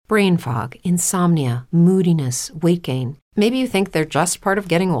brain fog, insomnia, moodiness, weight gain. Maybe you think they're just part of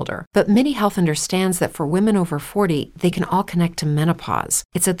getting older, but MIDI Health understands that for women over 40, they can all connect to menopause.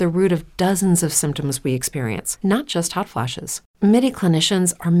 It's at the root of dozens of symptoms we experience, not just hot flashes. MIDI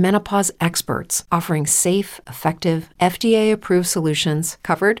clinicians are menopause experts, offering safe, effective, FDA-approved solutions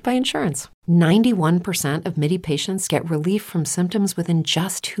covered by insurance. 91% of MIDI patients get relief from symptoms within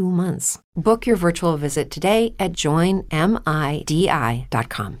just 2 months. Book your virtual visit today at joinmidi.com.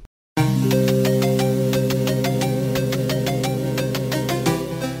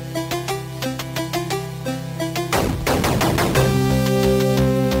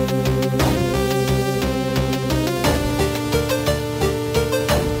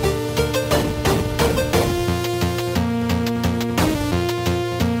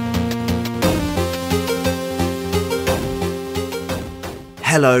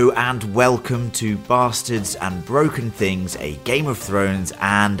 Hello and welcome to Bastards and Broken Things, a Game of Thrones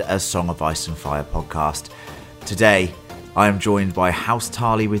and a Song of Ice and Fire podcast. Today, I am joined by House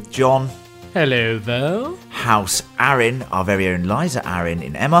Tarly with John. Hello there. House Arryn, our very own Liza Arryn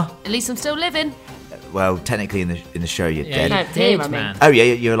in Emma. At least I'm still living. Well, technically in the show you're dead. Can't do, I mean. Oh yeah,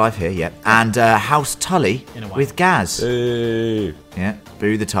 you're alive here, yeah. And House Tully with Gaz. Boo. Yeah,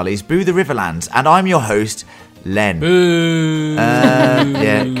 boo the Tullys, boo the Riverlands. And I'm your host, Len. Boo.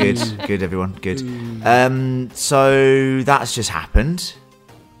 Yeah, good everyone, good. So that's just happened.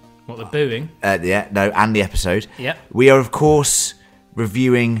 What, the booing? And the episode. Yep. We are, of course,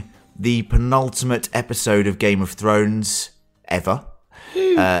 reviewing the penultimate episode of Game of Thrones ever,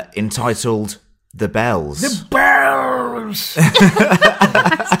 entitled The Bells. The Bells!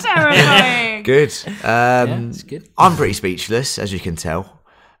 That's terrifying. Good. It's good. I'm pretty speechless, as you can tell.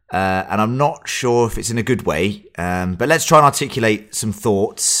 And I'm not sure if it's in a good way, but let's try and articulate some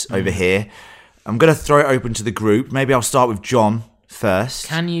thoughts over here. I'm going to throw it open to the group. Maybe I'll start with John first.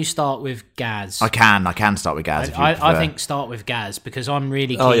 Can you start with Gaz? I can start with Gaz. I think start with Gaz because I'm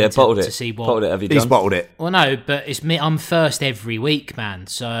really keen to see what... Bottled it, have you done? He's bottled it. Well, no, but it's me. I'm first every week, man,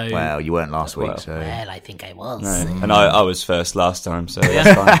 so... Well, you weren't last week, so... Well, I think I was. No. And I was first last time, so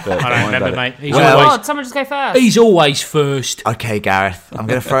that's fine. But I don't remember, mate. Someone just go first. He's always first. Okay, Gareth, I'm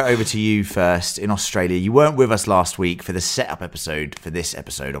going to throw it over to you first in Australia. You weren't with us last week for the setup episode, for this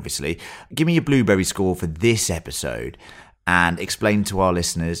episode, obviously. Give me your Blueberry score for this episode and explain to our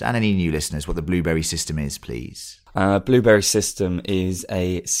listeners and any new listeners what the Blueberry system is, please. Blueberry system is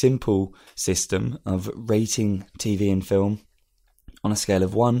a simple system of rating TV and film on a scale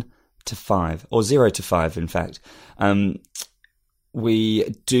of 1 to 5, or 0 to 5, in fact. We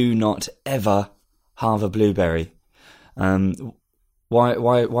do not ever halve a blueberry. Why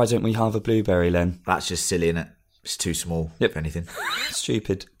don't we halve a blueberry, Len? That's just silly, innit? It's too small, if anything.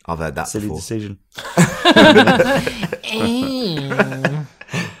 Stupid. I've heard that Silly before. decision.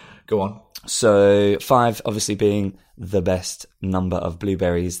 Go on. So 5 obviously being the best number of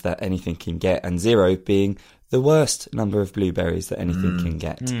blueberries that anything can get, and 0 being the worst number of blueberries that anything can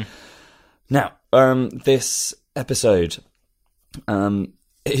get. Now, this episode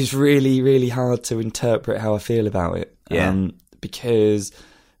is really, really hard to interpret how I feel about it. Yeah. Because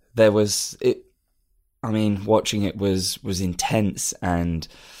there was... watching it was intense and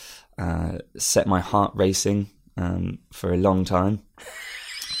set my heart racing for a long time.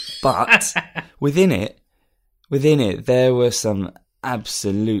 But within it, there were some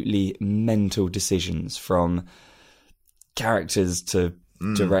absolutely mental decisions, from characters to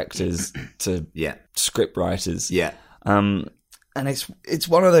directors to script writers. Yeah. And it's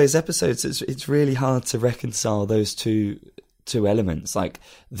one of those episodes. It's really hard to reconcile those two elements, like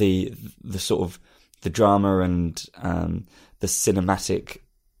the sort of the drama and the cinematic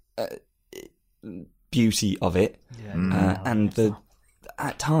beauty of it, and the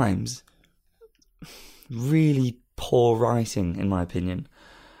at times really poor writing, in my opinion.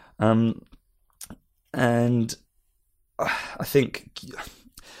 And I think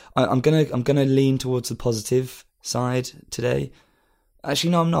I'm gonna lean towards the positive side today.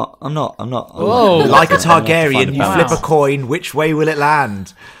 Actually, no, I'm not. Whoa. Like a Targaryen, you flip a coin. Which way will it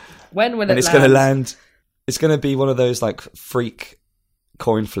land? When will it land? And it's going to land... It's going to be one of those like freak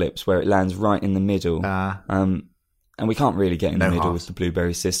coin flips where it lands right in the middle. And we can't really get in the middle with the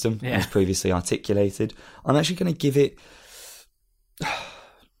blueberry system, as previously articulated. I'm actually going to give it...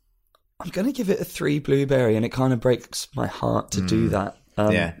 I'm going to give it a 3 blueberry, and it kind of breaks my heart to do that.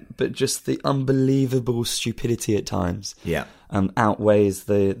 But just the unbelievable stupidity at times outweighs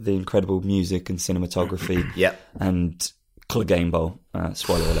the incredible music and cinematography and Game Bowl.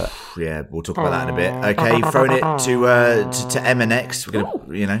 Spoiler alert. Yeah, we'll talk about that in a bit. Okay, throwing it to Emma next. We're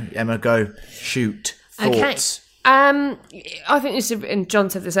gonna, Emma, go shoot. Thoughts. I think this is, and John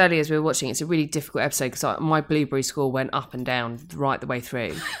said this earlier as we were watching, it's a really difficult episode because my blueberry score went up and down right the way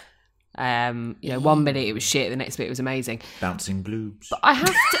through. 1 minute it was shit, the next bit it was amazing. Bouncing blues. But I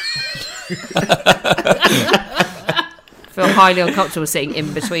have to feel highly uncomfortable sitting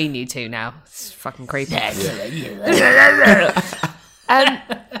in between you two now. It's fucking creepy.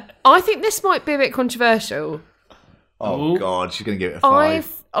 I think this might be a bit controversial. Oh God, she's going to give it a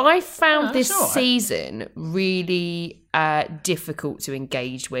 5. I found this season really difficult to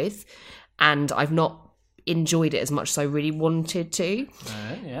engage with, and I've not enjoyed it as much as I really wanted to.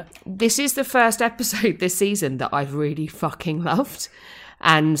 This is the first episode this season that I've really fucking loved.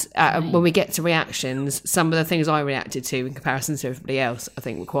 And when we get to reactions, some of the things I reacted to in comparison to everybody else, I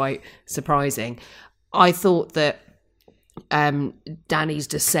think were quite surprising. I thought that Dani's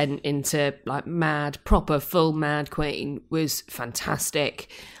descent into like proper full mad queen was fantastic.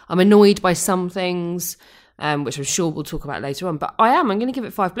 I'm annoyed by some things, which I'm sure we'll talk about later on, but I'm going to give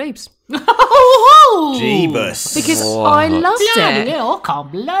it 5 bloobs. Jeebus. Because I loved it. I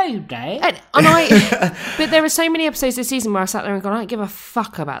can't believe it. But there are so many episodes this season where I sat there and gone, I don't give a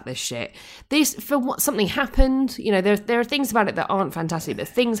fuck about this shit. Something happened, there are things about it that aren't fantastic, but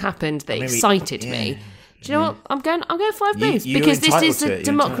things happened that excited me. Do you know what? I'm going 5 bloobs because this is a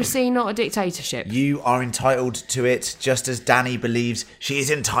democracy, not a dictatorship. You are entitled to it, just as Dani believes she is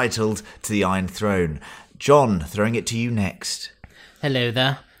entitled to the Iron Throne. John, throwing it to you next. Hello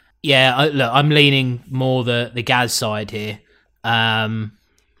there. Yeah, I'm leaning more the Gaz side here. The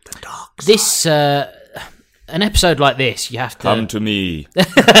dark side. This an episode like this, you have to come to me.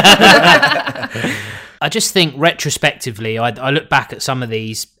 I just think retrospectively, I look back at some of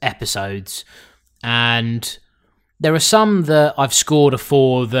these episodes. And there are some that I've scored a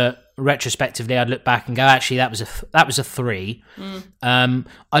 4 that retrospectively I'd look back and go, actually, that was a 3. I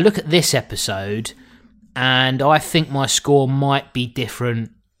look at this episode and I think my score might be different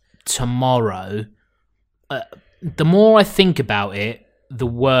tomorrow. The more I think about it, the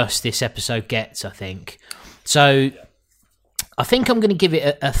worse this episode gets, I think. So I think I'm going to give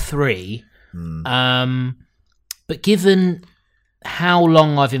it a 3. But given how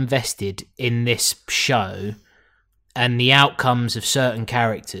long I've invested in this show and the outcomes of certain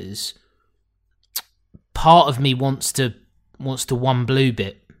characters, part of me wants to 1 blue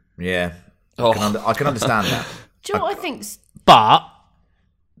bit. Yeah, I can understand that. Do you know what I think? But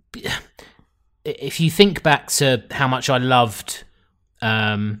if you think back to how much I loved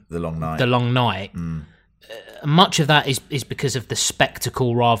The Long Night, much of that is because of the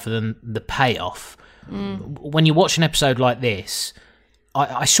spectacle rather than the payoff. When you watch an episode like this,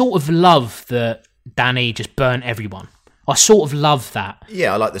 I sort of love that Dani just burnt everyone. I sort of love that.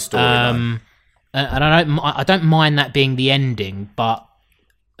 Yeah, I like the storyline. And I don't mind that being the ending, but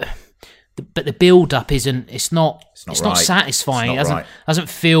the build up isn't. It's not satisfying. It doesn't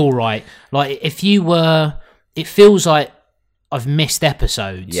feel right. Like it feels like I've missed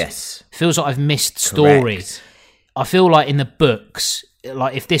episodes. Yes, it feels like I've missed stories. Correct. I feel like in the books,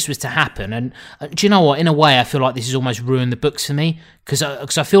 like if this was to happen, and do you know what? In a way, I feel like this has almost ruined the books for me because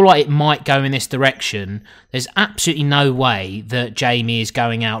I feel like it might go in this direction. There's absolutely no way that Jamie is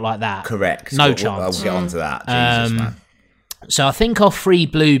going out like that. Correct. No chance. I'll get on to that. Jesus, man. So I think I'll free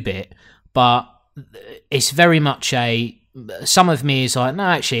blue bit, but it's very much some of me is like, no,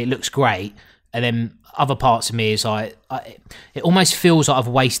 actually, it looks great, and then other parts of me is like, it almost feels like I've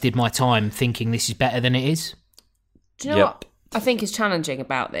wasted my time thinking this is better than it is. Do you know what I think is challenging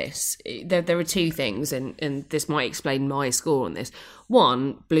about this? There are 2 things, and this might explain my score on this.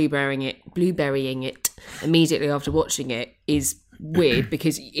 One, blueberrying it immediately after watching it is weird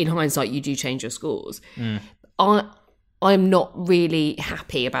because in hindsight you do change your scores. I'm not really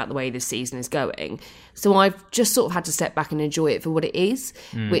happy about the way this season is going. So I've just sort of had to step back and enjoy it for what it is,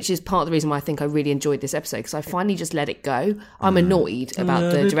 which is part of the reason why I think I really enjoyed this episode, because I finally just let it go. I'm annoyed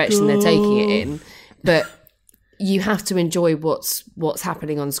about the direction they're taking it in, but you have to enjoy what's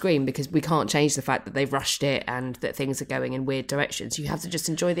happening on screen because we can't change the fact that they've rushed it and that things are going in weird directions. You have to just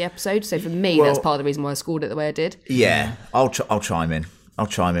enjoy the episode. So for me, that's part of the reason why I scored it the way I did. Yeah, I'll chime in. I'll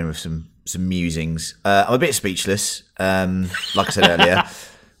chime in with some musings. I'm a bit speechless, like I said earlier.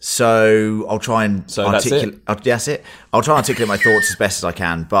 So I'll try and articulate. That's it. I'll try and articulate my thoughts as best as I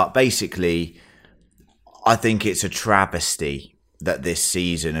can. But basically, I think it's a travesty that this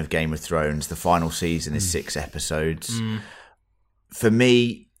season of Game of Thrones, the final season, is 6 episodes. For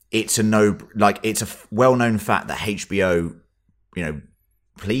me, it's a well-known fact that HBO,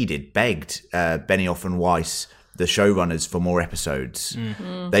 begged Benioff and Weiss, the showrunners, for more episodes.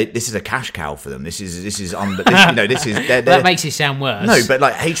 This is a cash cow for them. This is that makes it sound worse. No, but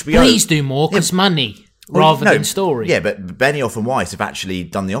like HBO, please do more because money. rather than story. Yeah, but Benioff and Weiss have actually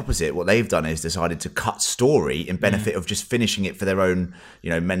done the opposite. What they've done is decided to cut story in benefit of just finishing it for their own,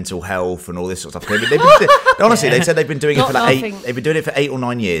 mental health and all this sort of stuff. Honestly, they said they've been doing it for They've been doing it for 8 or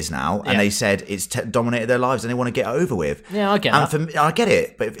 9 years now, and they said it's dominated their lives, and they want to get it over with. Yeah, I get that. And for me, I get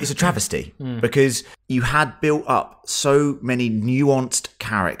it, but it's a travesty because you had built up so many nuanced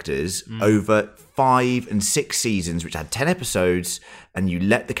characters over 5 and 6 seasons, which had 10 episodes, and you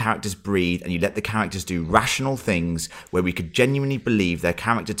let the characters breathe and you let the characters do rational things where we could genuinely believe their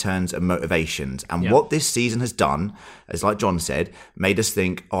character turns and motivations. And what this season has done, as like John said, made us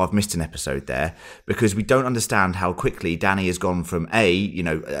think, I've missed an episode there, because we don't understand how quickly Dany has gone from a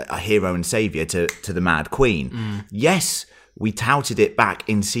hero and savior to the Mad Queen. Yes, we touted it back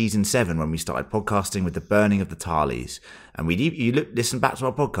in season 7 when we started podcasting with the burning of the Tarleys. And listen back to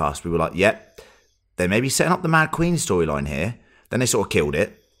our podcast, we were like, yep, they may be setting up the Mad Queen storyline here. Then they sort of killed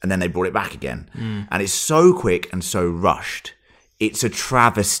it, and then they brought it back again. And it's so quick and so rushed. It's a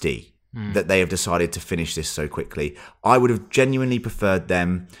travesty that they have decided to finish this so quickly. I would have genuinely preferred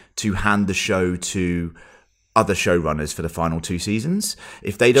them to hand the show to other showrunners for the final 2 seasons.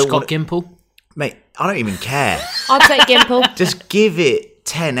 If they don't Scott Gimple? Mate, I don't even care. I'd take Gimple. Just give it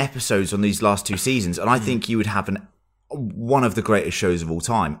 10 episodes on these last 2 seasons, and I think you would have one of the greatest shows of all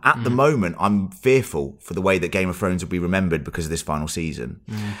time. At the moment, I'm fearful for the way that Game of Thrones will be remembered because of this final season.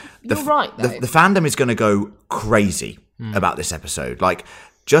 You're right, though. The fandom is going to go crazy about this episode. Like,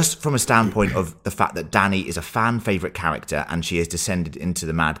 just from a standpoint of the fact that Dany is a fan favourite character and she has descended into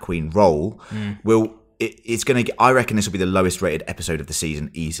the Mad Queen role, it's going to. I reckon this will be the lowest rated episode of the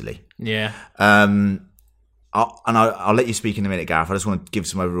season easily. Yeah. I'll let you speak in a minute, Gareth. I just want to give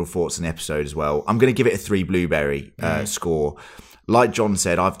some overall thoughts on the episode as well. I'm going to give it a 3 blueberry score. Like John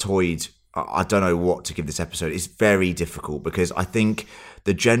said, I've toyed. I don't know what to give this episode. It's very difficult because I think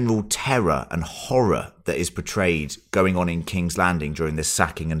the general terror and horror that is portrayed going on in King's Landing during this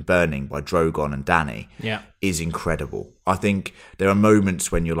sacking and burning by Drogon and Dany is incredible. I think there are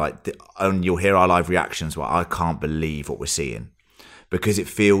moments when you're like, and you'll hear our live reactions where I can't believe what we're seeing. Because it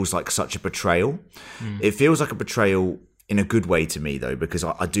feels like such a betrayal. It feels like a betrayal in a good way to me, though, because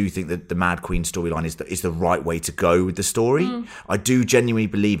I do think that the Mad Queen storyline is the right way to go with the story. I do genuinely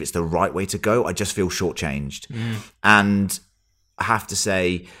believe it's the right way to go. I just feel shortchanged. And I have to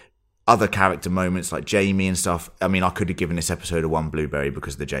say, other character moments like Jaime and stuff, I mean, I could have given this episode a 1 blueberry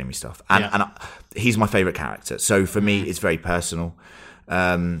because of the Jaime stuff. And he's my favourite character. So for me, it's very personal.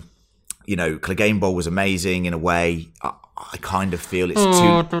 Clegane Bowl was amazing in a way. I kind of feel it's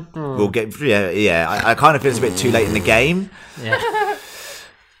too. We'll get. I kind of feel it's a bit too late in the game. Yeah.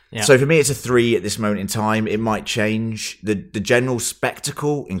 So for me, it's a 3 at this moment in time. It might change. The general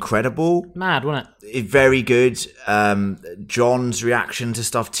spectacle, incredible. Mad, wasn't it? Very good. Jon's reaction to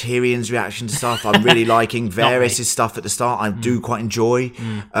stuff, Tyrion's reaction to stuff, I'm really liking. Varys' stuff at the start, I do quite enjoy.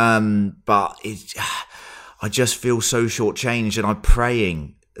 But I just feel so shortchanged, and I'm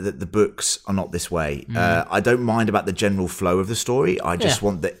praying that the books are not this way. I don't mind about the general flow of the story. I just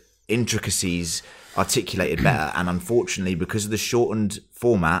want the intricacies articulated better. And unfortunately, because of the shortened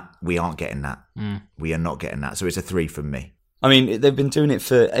format, we aren't getting that. We are not getting that. So it's a 3 from me. I mean, they've been doing it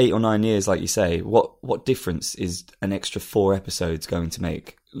for 8 or 9 years, like you say. What difference is an extra 4 episodes going to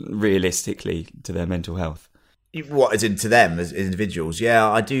make realistically to their mental health? What, as in to them as individuals? Yeah,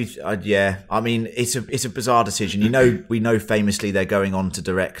 I do. I mean, it's a bizarre decision. We know famously they're going on to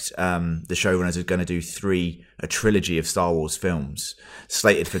direct. The showrunners are going to do a trilogy of Star Wars films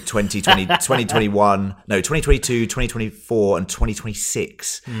slated for 2020, 2021, 2022, 2024, and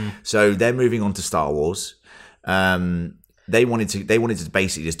 2026. So they're moving on to Star Wars. They wanted to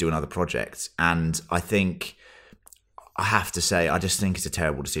basically just do another project, and I think. I have to say, I just think it's a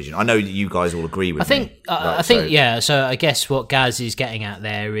terrible decision. I know that you guys all agree with me. So I guess what Gaz is getting at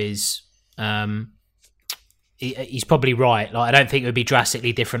there is, he's probably right. Like, I don't think it would be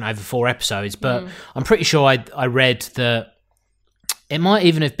drastically different over 4 episodes, but I'm pretty sure I read that it might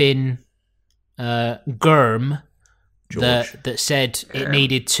even have been Gurm that said it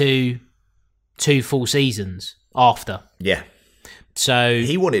needed two full seasons after. Yeah. So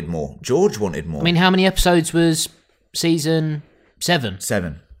he wanted more. George wanted more. I mean, how many episodes was season 7?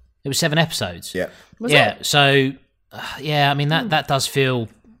 7. It was 7 episodes. Yeah. So, I mean, that does feel...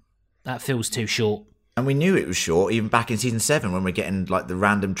 That feels too short. And we knew it was short, even back in season 7, when we're getting like the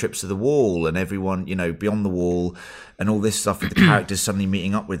random trips to the wall and everyone, beyond the wall and all this stuff with the characters suddenly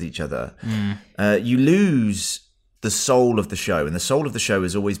meeting up with each other. You lose the soul of the show, and the soul of the show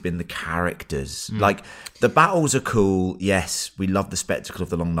has always been the characters. Like, the battles are cool. Yes, we love the spectacle of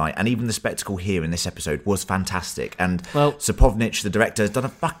the long night, and even the spectacle here in this episode was fantastic. And Sapovnich, the director, has done a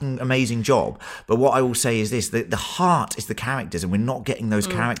fucking amazing job. But what I will say is this: the heart is the characters, and we're not getting those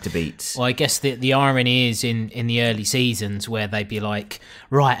character beats. Well, I guess the irony is in the early seasons where they'd be like,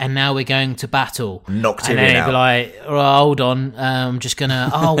 right, and now we're going to battle. Knock and Tyrion then they'd out. be like, oh, hold on, I'm just gonna.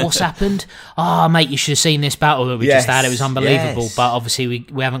 Oh, what's happened? Oh, mate, you should have seen this battle that we just had. It was unbelievable. Yes. But obviously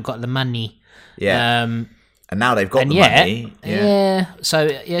we haven't got the money. Yeah. And now they've got the money. So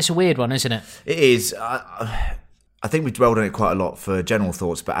it's a weird one, isn't it? It is. I think we've dwelled on it quite a lot for general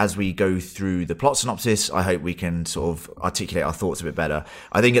thoughts, but as we go through the plot synopsis, I hope we can sort of articulate our thoughts a bit better.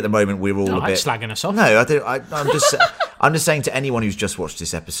 I think at the moment we're all a bit slagging us off. No, I'm just saying to anyone who's just watched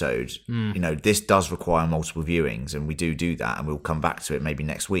this episode, you know, this does require multiple viewings, and we do that, and we'll come back to it maybe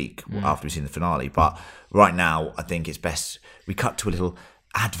next week after we've seen the finale. But right now, I think it's best we cut to a little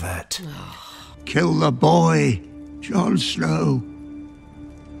advert. Kill the boy, Jon Snow.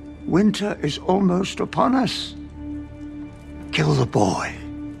 Winter is almost upon us. Kill the boy,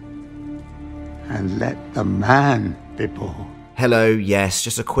 and let the man be born. Hello, yes,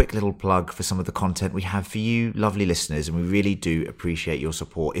 just a quick little plug for some of the content we have for you, lovely listeners, and we really do appreciate your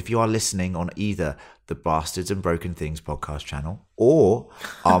support. If you are listening on either the Bastards and Broken Things podcast channel or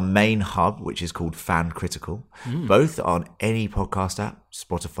our main hub, which is called Fan Critical, both on any podcast app,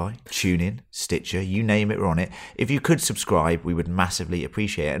 Spotify, TuneIn, Stitcher, you name it, we're on it. If you could subscribe, we would massively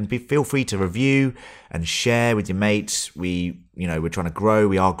appreciate it. And feel free to review and share with your mates. We're trying to grow.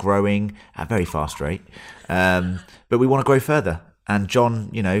 We are growing at a very fast rate. But we want to grow further. And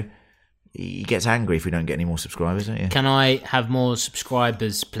John, he gets angry if we don't get any more subscribers, don't you? Can I have more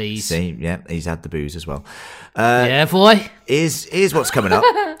subscribers, please? See, yeah, he's had the booze as well. Yeah, boy. Here's what's coming up.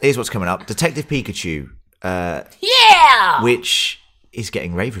 Detective Pikachu. Which is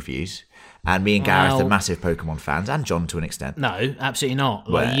getting rave reviews. And me and Gareth are massive Pokemon fans, and John to an extent. No, absolutely not.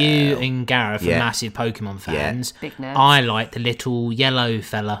 Like, you and Gareth are massive Pokemon fans. Big nerds. I like the little yellow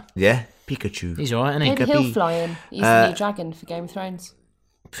fella. Yeah, Pikachu. He's all right, isn't he? Maybe he'll fly in. He's the new dragon for Game of Thrones.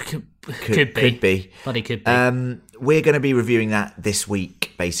 Could be. Bloody could be. We're going to be reviewing that this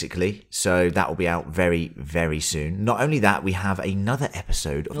week, basically. So that will be out very, very soon. Not only that, we have another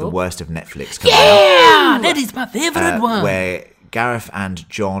episode of The Worst of Netflix coming out. That is my favourite one. Where Gareth and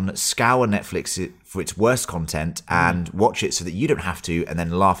John scour Netflix for its worst content and watch it so that you don't have to, and then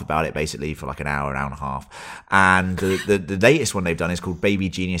laugh about it basically for like an hour and a half. And the latest one they've done is called Baby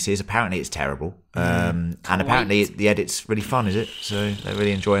Geniuses. Apparently it's terrible. And apparently the edit's really fun, is it? So they're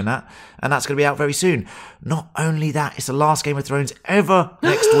really enjoying that. And that's going to be out very soon. Not only that, it's the last Game of Thrones ever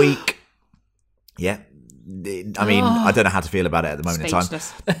next week. Yeah. I mean, I don't know how to feel about it at the moment in time.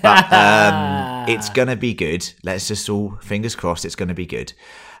 But it's going to be good. Let's just all, fingers crossed, it's going to be good.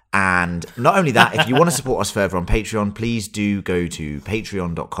 And not only that, if you want to support us further on Patreon, please do go to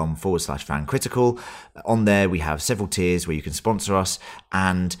patreon.com/fancritical. On there, we have several tiers where you can sponsor us.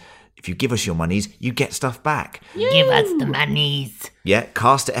 And if you give us your monies, you get stuff back. Give us the monies. Yeah,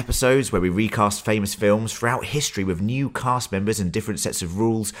 caster episodes where we recast famous films throughout history with new cast members and different sets of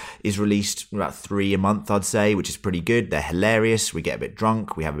rules is released about 3 a month, I'd say, which is pretty good. They're hilarious. We get a bit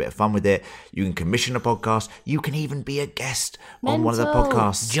drunk. We have a bit of fun with it. You can commission a podcast. You can even be a guest on one of the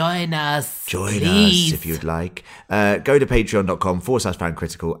podcasts. Join us. Join please. us if you'd like. Go to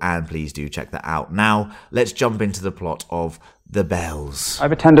patreon.com/fancritical and please do check that out. Now, let's jump into the plot of The Bells. I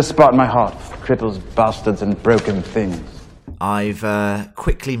have a tender spot in my heart for Crittles, Bastards, and Broken Things. I've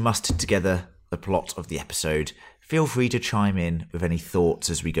quickly mustered together the plot of the episode. Feel free to chime in with any thoughts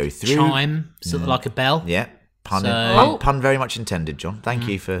as we go through. Chime, sort of like a bell. Yeah. Pun very much intended, John. Thank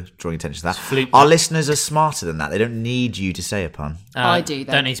you for drawing attention to that. Our listeners are smarter than that. They don't need you to say a pun. I do,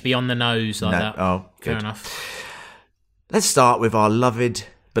 though. Don't need to be on the nose like that. Oh, good. Fair enough. Let's start with our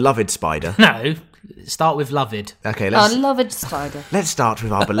beloved spider. No, start with Loved. Okay, Our loved spider. let's start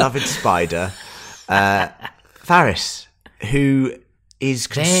with our beloved spider, Varys, who is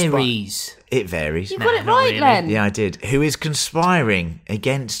Varies. It varies. You got it not right, really. Len. Yeah, I did. Who is conspiring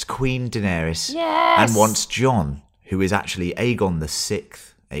against Queen Daenerys Yes. and wants Jon, who is actually Aegon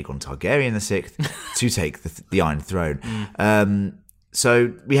Targaryen the Sixth, to take the Iron Throne.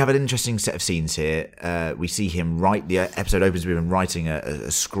 So we have an interesting set of scenes here. We see him the episode opens with him writing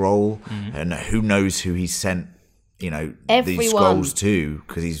a scroll, and who knows who he's sent, these Everyone. scrolls to,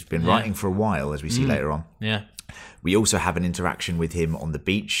 because he's been writing for a while, as we see later on. Yeah. We also have an interaction with him on the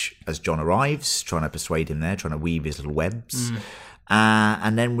beach as Jon arrives, trying to persuade him there, trying to weave his little webs.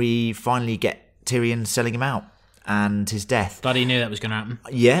 And then we finally get Tyrion selling him out. and his death. Bloody knew that was going to happen.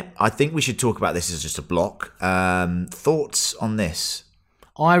 Yeah, I think we should talk about this as just a block. Thoughts on this?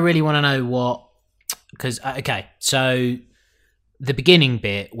 I really want to know what... Because, okay, so the beginning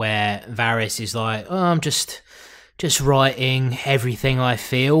bit where Varys is like, oh, I'm just writing everything I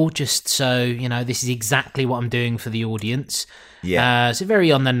feel, just so, this is exactly what I'm doing for the audience. Yeah. So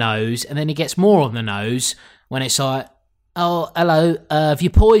very on the nose, and then he gets more on the nose when it's like, oh, hello, have you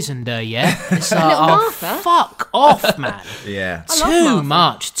poisoned her yet? It's like, oh, Martha. Fuck off, man. Yeah. Too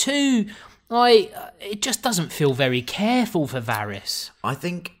much, it just doesn't feel very careful for Varys. I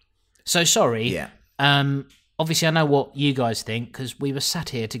think... So, sorry. Yeah. Obviously, I know what you guys think, because we were sat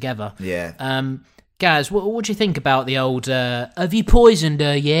here together. Yeah. Gaz, what do you think about the old, have you poisoned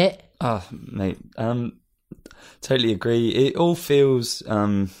her yet? Oh, mate, totally agree. It all feels,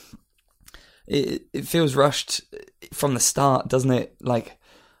 it feels rushed from the start, doesn't it? Like,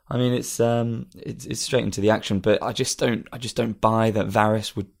 I mean, it's straight into the action, but I just don't buy that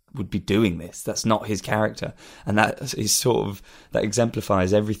Varys would be doing this. That's not his character, and that is sort of, that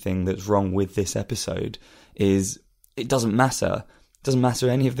exemplifies everything that's wrong with this episode. Is it doesn't matter. It doesn't matter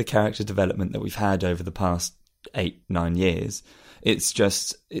any of the character development that we've had over the past 8-9 years. It's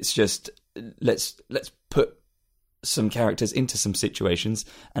just let's put some characters into some situations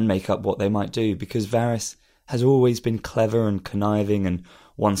and make up what they might do, because Varys has always been clever and conniving and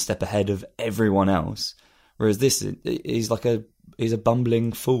one step ahead of everyone else, whereas this, he's a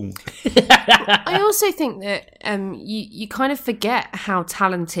bumbling fool. I also think that you kind of forget how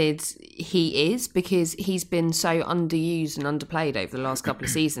talented he is, because he's been so underused and underplayed over the last couple of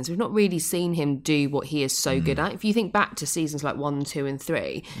seasons. We've not really seen him do what he is so good at. If you think back to seasons like 1, 2 and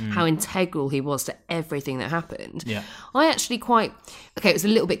 3, how integral he was to everything that happened. Yeah. I actually it was a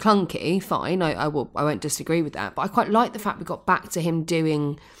little bit clunky, fine, I won't disagree with that, but I quite like the fact we got back to him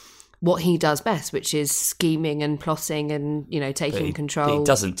doing what he does best, which is scheming and plotting and, taking control. He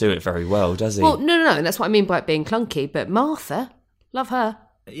doesn't do it very well, does he? Well, no, that's what I mean by it being clunky. But Martha, love her.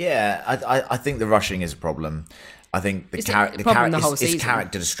 Yeah, I think the rushing is a problem. I think It's a problem the whole season. it's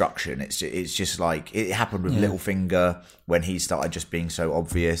character destruction. It's just like it happened with Littlefinger when he started just being so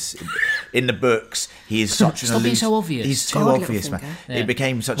obvious. In the books, he is such an Stop being so obvious. He's too God, obvious, man. Littlefinger. Yeah. It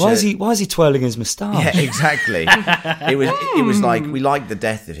became such Why is he twirling his moustache? Yeah, exactly. it was like we liked the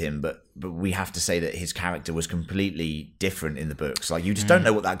death of him, but we have to say that his character was completely different in the books. Like, you just don't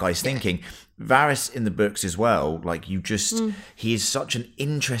know what that guy's thinking. Varys in the books as well, like, he is such an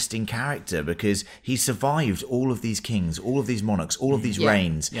interesting character because he survived all of these kings, all of these monarchs, all of these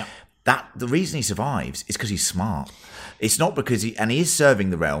reigns. Yeah. The reason he survives is because he's smart. It's not because he is serving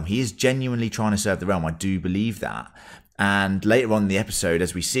the realm. He is genuinely trying to serve the realm. I do believe that. And later on in the episode,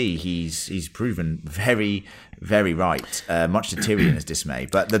 as we see, he's proven very, very right, much to Tyrion's dismay.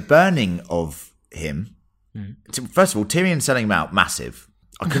 But the burning of him, first of all, Tyrion selling him out, massive.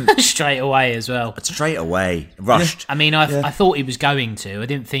 I couldn't Straight away as well. straight away rushed. I mean, I thought he was going to. I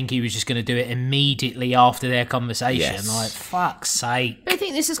didn't think he was just going to do it immediately after their conversation. Yes. Like, fuck's sake. But I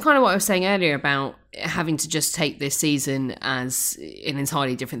think this is kind of what I was saying earlier about having to just take this season as an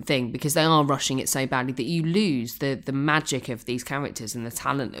entirely different thing, because they are rushing it so badly that you lose the magic of these characters and the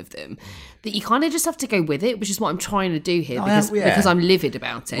talent of them, that you kind of just have to go with it, which is what I'm trying to do here, because I'm livid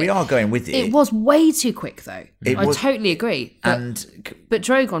about it. We are going with it. It was way too quick, though. I totally agree. But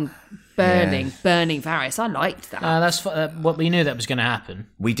Drogon burning Varys, I liked that. That's what we knew that was going to happen.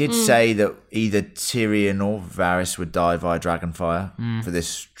 We did say that either Tyrion or Varys would die via dragonfire for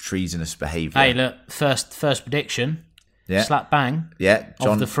this treasonous behaviour. Hey, look, first prediction. Yeah. Slap bang. Yeah,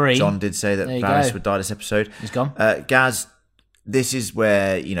 John, Of the three. John did say that There you Varys go. would die this episode. He's gone. Gaz, this is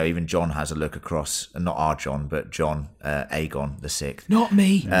where, even John has a look across, not our John, but John, Aegon the Sixth. Not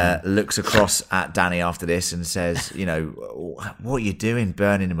me. Looks across at Dany after this and says, what are you doing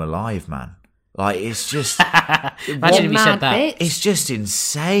burning him alive, man? Like, it's just... Imagine if he said that. Bitch. It's just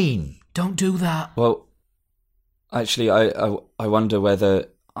insane. Don't do that. Well, actually, I wonder whether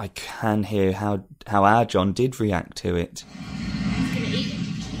I can hear how our John did react to it.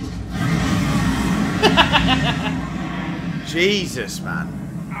 Jesus, man.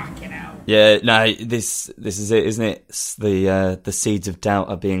 Yeah, no, this is it, isn't it? It's the seeds of doubt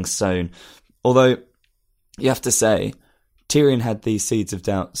are being sown. Although you have to say, Tyrion had these seeds of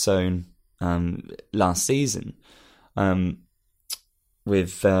doubt sown last season,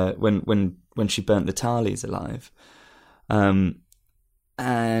 with when she burnt the Tarleys alive,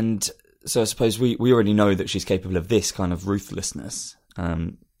 and so I suppose we already know that she's capable of this kind of ruthlessness.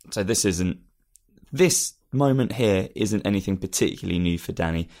 So this moment here isn't anything particularly new for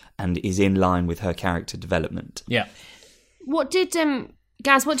Dany, and is in line with her character development. Yeah. What did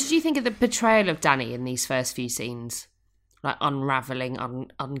Gaz, what did you think of the portrayal of Dany in these first few scenes? Like unravelling,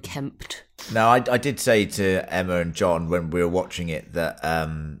 unkempt. No, I did say to Emma and John when we were watching it that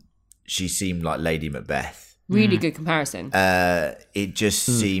she seemed like Lady Macbeth. Really good comparison. It just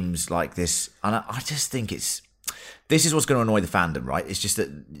seems like this, and I just think this is what's going to annoy the fandom, right? It's just that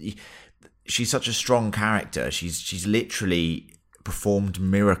she's such a strong character. She's literally performed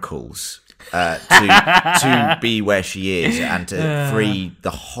miracles to be where she is and to free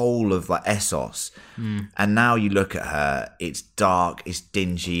the whole of like Essos. And now you look at her, it's dark, it's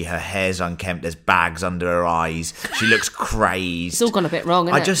dingy, her hair's unkempt, there's bags under her eyes, she looks crazed. It's all gone a bit wrong,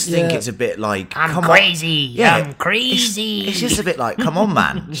 isn't I just think it's a bit like, I'm crazy. I'm crazy. It's just a bit like, come on,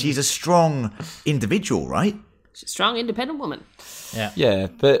 man. She's a strong individual, right? She's a strong, independent woman. Yeah,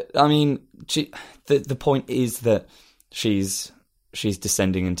 but I mean, the point is that she's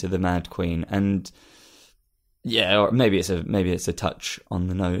descending into the Mad Queen, and yeah, or maybe it's a touch on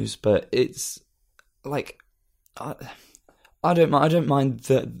the nose, but it's like I don't mind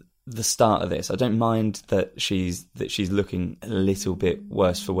the start of this. I don't mind that she's looking a little bit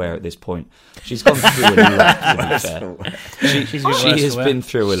worse for wear at this point. She's gone through a lot. To be fair. She has been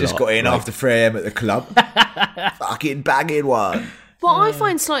through a lot. Just got in after 3 a.m. at the club. Fucking banging one. What I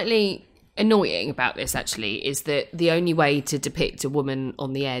find slightly annoying about this actually is that the only way to depict a woman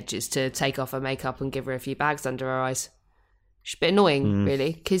on the edge is to take off her makeup and give her a few bags under her eyes. It's a bit annoying,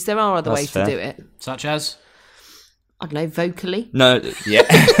 really, because there are other ways fair. to do it. Such as? I don't know, vocally. No,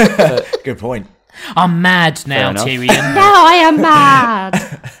 Yeah. Good point. I'm mad now, enough. Tyrion. Now I am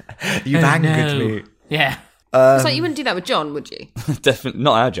mad. You've angered me. Yeah. It's like you wouldn't do that with John, would you? definitely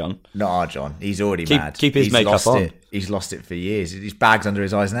not our John. Not our John. He's already Keep- mad. keep his He's makeup lost on. It. He's lost it for years. He's bags under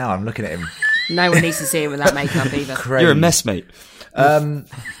his eyes now. I'm looking at him. No one needs to see him with that makeup either. Crazy. You're a mess, mate.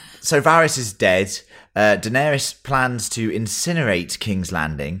 So Varys is dead. Daenerys plans to incinerate King's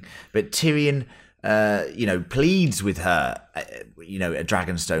Landing, but Tyrion, pleads with her, at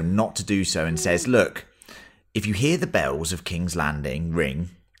Dragonstone, not to do so, and says, "Look, if you hear the bells of King's Landing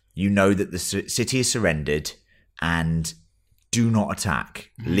ring, you know that the city is surrendered, and do not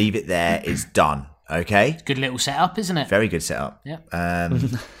attack. Leave it there. It's done. Okay." Good little setup, isn't it? Very good setup. Yeah.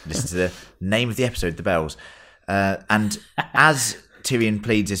 Listen to the name of the episode, The Bells. And as Tyrion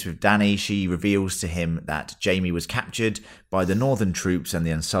pleads this with Dany, she reveals to him that Jaime was captured by the northern troops and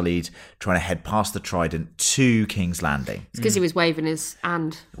the Unsullied, trying to head past the Trident to King's Landing. It's because he was waving his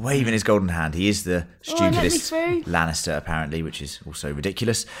hand. Waving his golden hand. He is the let me stupidest through. Lannister, apparently, which is also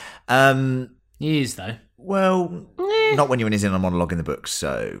ridiculous. He is, though. Well, not when you're in his inner monologue in the books,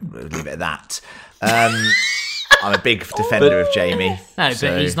 so we'll leave it at that. I'm a big defender of Jaime. No, so-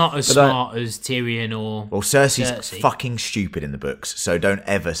 but he's not as smart as Tyrion or... Well, Cersei's Cersei. fucking stupid in the books, so don't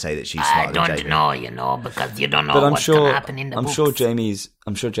ever say that she's smarter than Jaime. because you don't know But I'm sure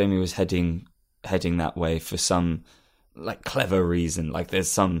Jaime was heading that way for some like clever reason. Like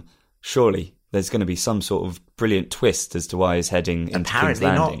surely there's going to be some sort of brilliant twist as to why he's heading into King's Apparently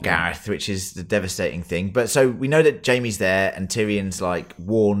Landing. not, Gareth, which is the devastating thing. But so we know that Jaime's there, and Tyrion's like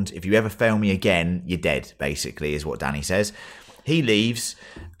warned, if you ever fail me again, you're dead, basically, is what Dany says. He leaves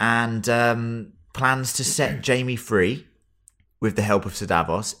and plans to set Jaime free with the help of Sir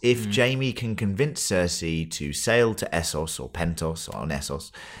Davos if Jaime can convince Cersei to sail to Essos or Pentos or on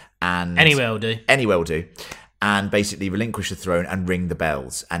Essos. And Anywhere will do. Anywhere will do. And basically relinquish the throne and ring the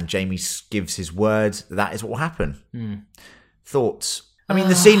bells. And Jaime gives his word that is what will happen. Thoughts? I mean,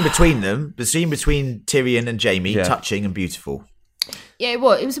 the scene between Tyrion and Jaime, touching and beautiful. Yeah, it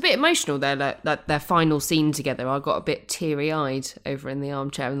was a bit emotional there, like their final scene together. I got a bit teary-eyed over in the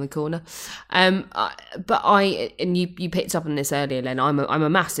armchair in the corner. And you picked up on this earlier, Len. I'm a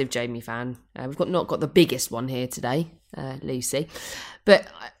massive Jaime fan. We've not got the biggest one here today, Lucy, but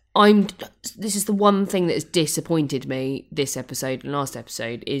this is the one thing that has disappointed me this episode and last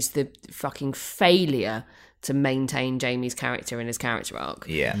episode is the fucking failure to maintain Jaime's character and his character arc.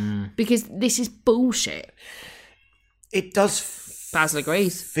 Yeah. Because this is bullshit. It does Basil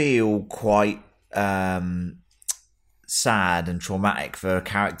agrees. feel quite sad and traumatic for a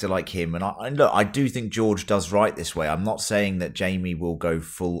character like him. And I do think George does right this way. I'm not saying that Jaime will go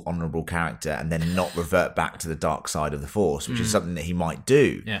full honourable character and then not revert back to the dark side of the Force, which is something that he might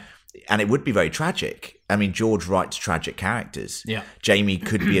do. Yeah. And it would be very tragic. I mean, George writes tragic characters. Yeah. Jaime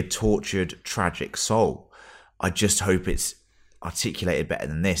could be a tortured, tragic soul. I just hope it's articulated better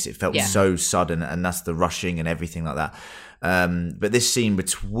than this. It felt so sudden, and that's the rushing and everything like that. But this scene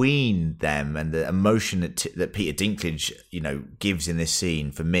between them and the emotion that Peter Dinklage, gives in this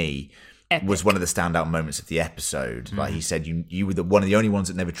scene for me was one of the standout moments of the episode. Like he said, you were one of the only ones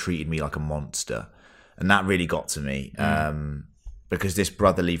that never treated me like a monster, and that really got to me. because this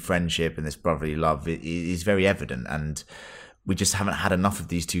brotherly friendship and this brotherly love is very evident, and we just haven't had enough of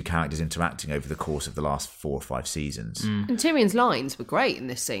these two characters interacting over the course of the last 4 or 5 seasons. And Tyrion's lines were great in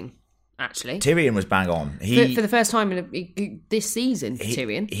this scene, actually. Tyrion was bang on. For the first time in this season,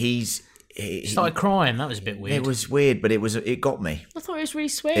 Tyrion. He started crying. That was a bit weird. It was weird, but it got me. I thought it was really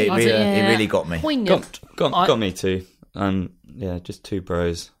sweet. It really got me. Poignant. Got me too. Yeah, just two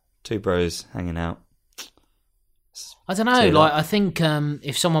bros hanging out. I don't know. Like, I think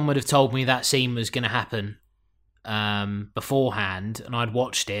if someone would have told me that scene was going to happen beforehand, and I'd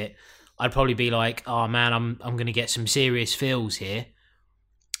watched it, I'd probably be like, "Oh man, I'm going to get some serious feels here,"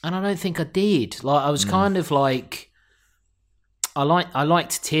 and I don't think I did. Like, I was kind of like, I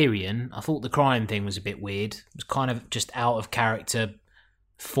liked Tyrion. I thought the crime thing was a bit weird. It was kind of just out of character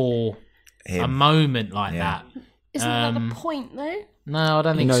for a moment like that. Isn't that the point, though? No, I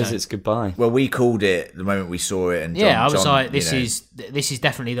don't think so. He knows it's goodbye. Well, we called it the moment we saw it, and I was John, like, this is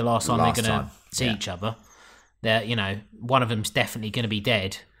definitely the last time they're going to see yeah. each other. They're, one of them's definitely going to be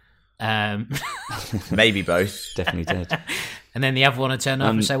dead. Maybe both. Definitely dead. And then the other one would turn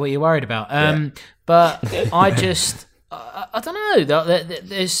up and say, what are you worried about? But I just, I don't know. There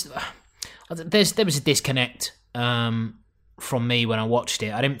was a disconnect from me when I watched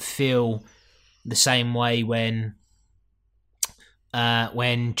it. I didn't feel the same way when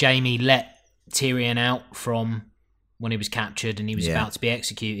Jaime let Tyrion out from when he was captured and he was about to be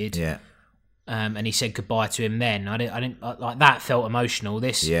executed. Yeah. And he said goodbye to him then. I didn't like that. Felt emotional.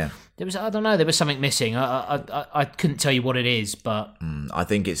 There was, I don't know, there was something missing. I couldn't tell you what it is, but I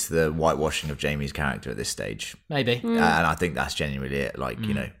think it's the whitewashing of Jaime's character at this stage, maybe. and I think that's genuinely it. Like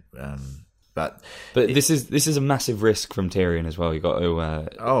but this is a massive risk from Tyrion as well. You got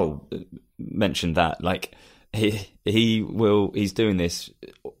to mention that. Like he's doing this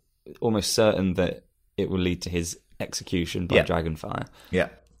almost certain that it will lead to his execution by Dragonfire. Yeah.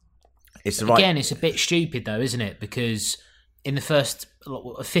 It's a bit stupid though, isn't it? Because in the first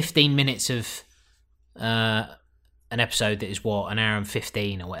 15 minutes of an episode that is an hour and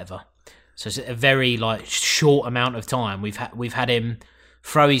 15 or whatever, so it's a very short amount of time. We've had him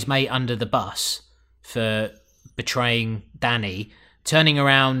throw his mate under the bus for betraying Dany, turning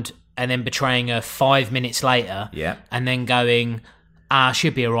around and then betraying her 5 minutes later, and then going,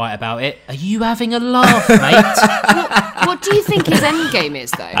 she'll be alright about it. Are you having a laugh, mate? What do you think his end game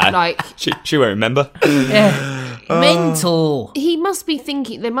is, though? She won't remember. Mental. He must be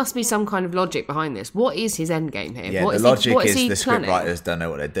thinking. There must be some kind of logic behind this. What is his end game here? Yeah, what the logic is the planning? scriptwriters don't know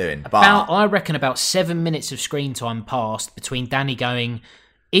what they're doing. I reckon about 7 minutes of screen time passed between Dany going,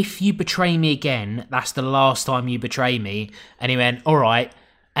 "If you betray me again, that's the last time you betray me," and he went, "All right,"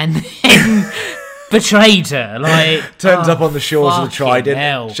 and then betrayed her. Turns up on the shores of the Trident.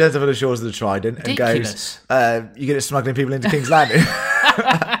 Hell. Turns up on the shores of the Trident Ridiculous. and goes, "You get it smuggling people into King's Landing."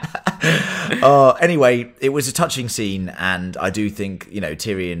 Anyway, it was a touching scene, and I do think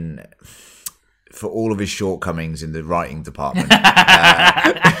Tyrion, for all of his shortcomings in the writing department,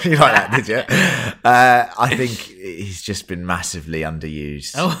 you like that, did you? I think he's just been massively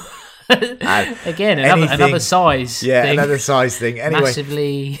underused. Again, another size. Yeah, thing. another size thing. Anyway,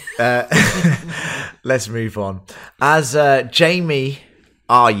 massively. Let's move on. As Jaime,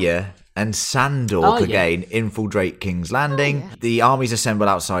 Arya, and Sandor Clegane infiltrate King's Landing, the armies assemble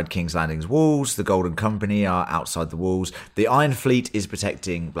outside King's Landing's walls. The Golden Company are outside the walls. The Iron Fleet is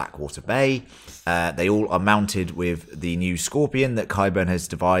protecting Blackwater Bay. They all are mounted with the new Scorpion that Qyburn has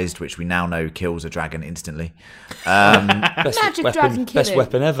devised, which we now know kills a dragon instantly. Magic dragon killing. Best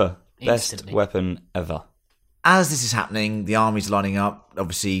weapon ever. Instantly. Best weapon ever. As this is happening, the army's lining up.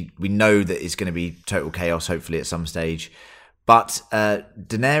 Obviously, we know that it's going to be total chaos, hopefully, at some stage. But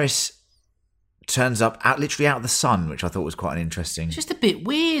Daenerys turns up literally out of the sun, which I thought was quite an interesting... It's just a bit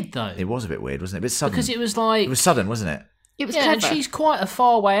weird, though. It was a bit weird, wasn't it? A bit sudden. Because it was It was sudden, wasn't it? It was and clever. she's quite a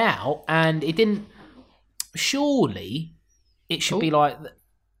far way out, and it didn't... Surely, it should be like...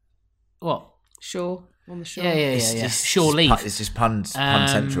 What? Shore on the shore. Yeah. Shore leave. It's just pun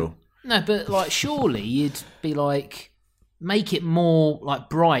central. No, but surely you'd be make it more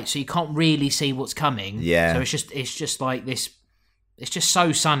bright so you can't really see what's coming. Yeah. So it's just like this. It's just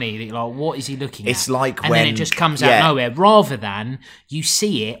so sunny that you're like, what is he looking at? It's like and then it just comes out of nowhere, rather than you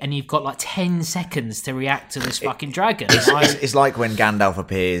see it and you've got 10 seconds to react to this fucking dragon. It's like when Gandalf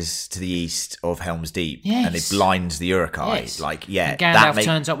appears to the east of Helm's Deep and it blinds the Uruk-hai. Yes. And Gandalf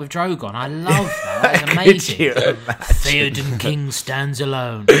turns up with Drogon. I love that. That's amazing. Could you imagine? Theoden King stands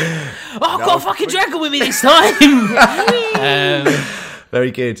alone. I've got a fucking dragon with me this time.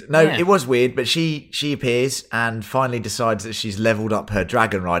 Very good. No, it was weird, but she appears and finally decides that she's leveled up her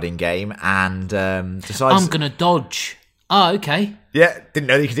dragon riding game and decides... I'm going to dodge. Oh, okay. Yeah, didn't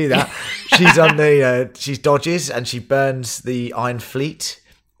know you could do that. She's on the she dodges and she burns the Iron Fleet,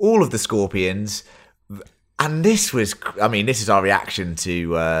 all of the Scorpions, and this is our reaction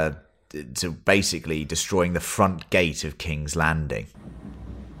to basically destroying the front gate of King's Landing.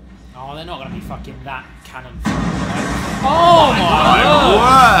 Oh, they're not going to be fucking that cannon. Oh my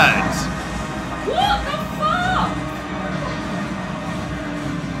word! What the fuck?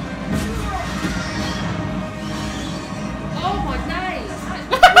 Oh my days!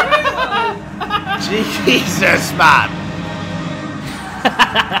 Jesus, man!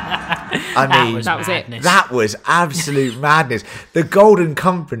 I mean, that was it. That was absolute madness. The Golden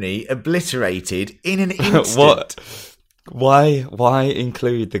Company obliterated in an instant. What? Why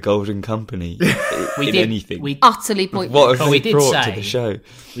include the Golden Company in anything? We Utterly pointless. What have we they did brought say- to the show?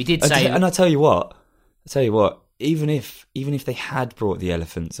 we did say And I tell you what, even if they had brought the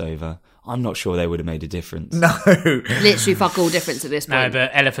elephants over, I'm not sure they would have made a difference. No. Literally fuck all difference at this no, point. but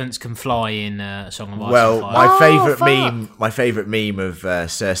elephants can fly in Song of Ice Well, and Fire. my favourite meme of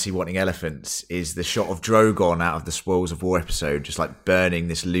Cersei wanting elephants is the shot of Drogon out of the Spoils of War episode, just like burning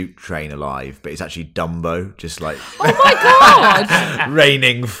this loot train alive, but it's actually Dumbo, just like Oh my god!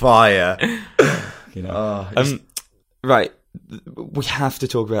 raining fire. You know. Right, we have to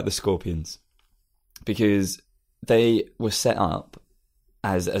talk about the Scorpions because they were set up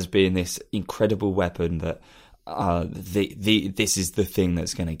as being this incredible weapon that this is the thing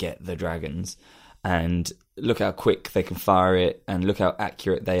that's going to get the dragons. And look how quick they can fire it, and look how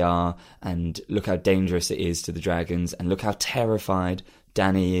accurate they are, and look how dangerous it is to the dragons, and look how terrified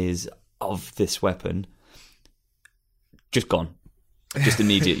Dany is of this weapon. Just gone. Just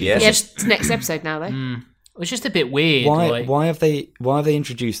immediately. Yes. Yeah, it's next episode now, though. It was just a bit weird. Why have they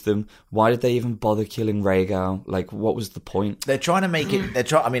introduced them? Why did they even bother killing Rhaegal? Like, what was the point? They're trying to make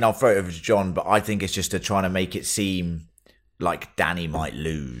it. I mean, I'll throw it over to John, but I think it's just they're trying to make it seem like Dany might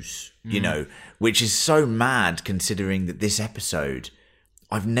lose. You know, which is so mad considering that this episode,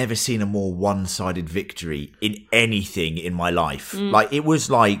 I've never seen a more one-sided victory in anything in my life. It was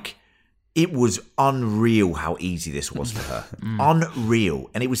unreal how easy this was for her. Unreal,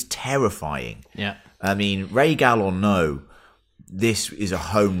 and it was terrifying. Yeah. I mean, Rhaegal or no, this is a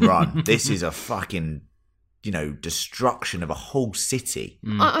home run. This is a fucking, destruction of a whole city.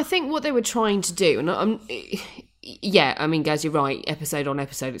 I think what they were trying to do, and I mean, Gaz, you're right, episode on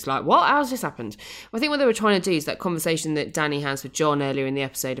episode, it's like, what? How's this happened? I think what they were trying to do is that conversation that Dany has with Jon earlier in the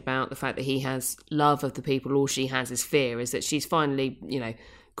episode about the fact that he has love of the people, all she has is fear, is that she's finally,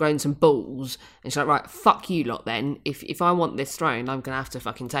 grown some balls, and she's like, right, fuck you lot then. If I want this throne, I'm going to have to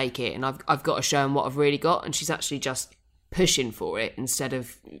fucking take it, and I've got to show them what I've really got, and she's actually just pushing for it instead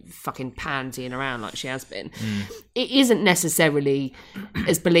of fucking pansying around like she has been. It isn't necessarily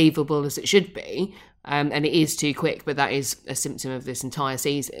as believable as it should be, and it is too quick, but that is a symptom of this entire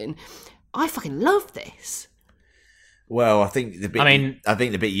season. I fucking love this. Well, I think the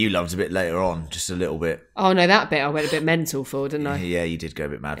bit you loved a bit later on, just a little bit. Oh no, that bit I went a bit mental for, didn't I? Yeah, you did go a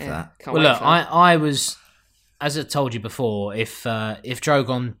bit mad for that. Can't Well, wait look, for it. I was, as I told you before, if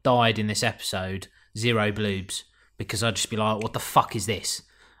Drogon died in this episode, 0 bloobs, because I'd just be like, what the fuck is this?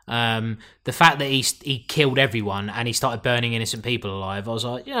 The fact that he killed everyone and he started burning innocent people alive, I was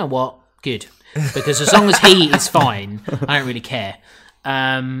like, you know what, good, because as long as he is fine, I don't really care.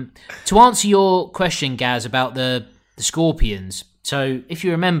 To answer your question, Gaz, about the Scorpions, so if you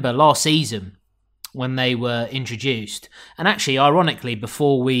remember last season when they were introduced, and actually ironically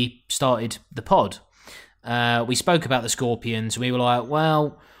before we started the pod, we spoke about the Scorpions. We were like,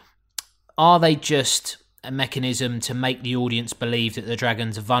 well, are they just a mechanism to make the audience believe that the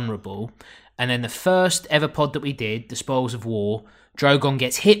dragons are vulnerable? And then the first ever pod that we did, the Spoils of War, Drogon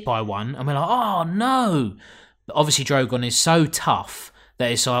gets hit by one, and we're like, oh no. But obviously Drogon is so tough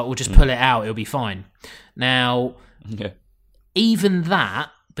that it's like, we'll just pull it out, it'll be fine. Now, even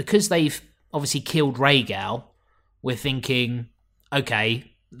that, because they've obviously killed Rhaegal, we're thinking,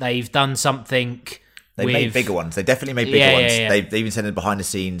 okay, they've done something. They made bigger ones. They definitely made bigger ones. Yeah. They even said in behind the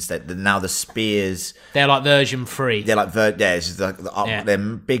scenes that now the spears, they're like version 3. They're like they're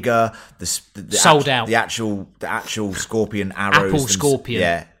bigger. Sold out. The actual scorpion arrows. Apple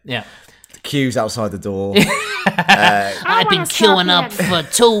scorpion. Yeah. The queues outside the door. I've been queuing up for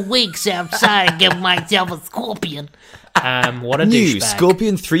 2 weeks outside to get myself a scorpion. What a New douchebag.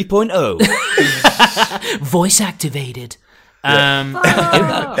 Scorpion 3.0. Voice activated.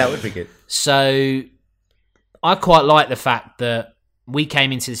 That would be good. So I quite like the fact that we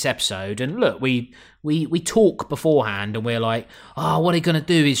came into this episode and look, we talk beforehand and we're like, oh, what are they going to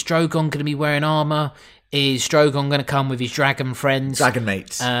do? Is Drogon going to be wearing armour? is Drogon going to come with his dragon friends? Dragon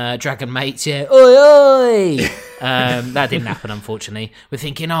mates. Dragon mates, yeah. Oi, oi! That didn't happen, unfortunately. We're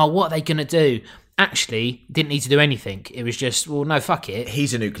thinking, what are they going to do? Actually, didn't need to do anything. It was just, well, no, fuck it.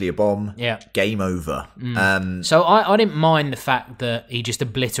 He's a nuclear bomb. Yeah. Game over. So I didn't mind the fact that he just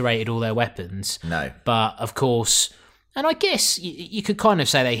obliterated all their weapons. No. But, of course, and I guess you could kind of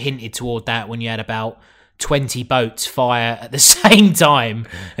say they hinted toward that when you had about 20 boats fire at the same time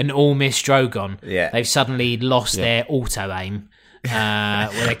and all miss Drogon. Yeah. They've suddenly lost their auto-aim. Where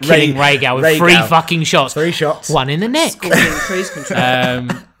they're killing Rhaegal with 3 fucking shots. 3 shots. 1 in the neck. Scorpion cruise control.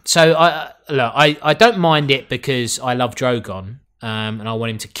 So I don't mind it because I love Drogon, and I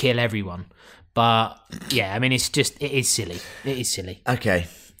want him to kill everyone. But yeah, I mean, it is silly. It is silly. Okay,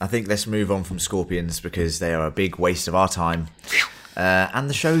 I think let's move on from scorpions because they are a big waste of our time and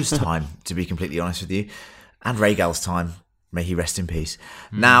the show's time. To be completely honest with you, and Rhaegal's time. May he rest in peace.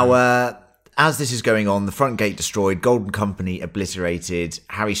 Now, as this is going on, the front gate destroyed, Golden Company obliterated,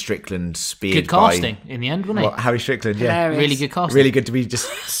 Harry Strickland speared Good casting in the end, wasn't it? Well, Harry Strickland, yeah. Hilarious. Really good casting. Really good to be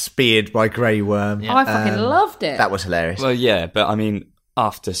just speared by Grey Worm. Yeah. I fucking loved it. That was hilarious. Well, yeah, but I mean,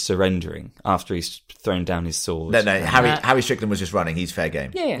 after surrendering, after he's thrown down his sword. No, Harry Strickland was just running. He's fair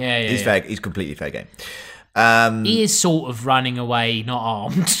game. Yeah. He's fair. He's completely fair game. He is sort of running away, not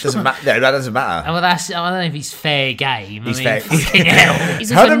armed. Doesn't matter. No, that doesn't matter. Well, I don't know if he's fair game. He's I fair. mean, fucking hell.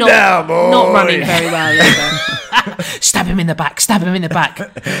 He's Hunt also him not, down, boy. not running very well either. Stab him in the back. Stab him in the back.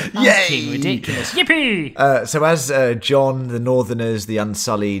 Yay! Fucking ridiculous. Yippee! So as John, the Northerners, the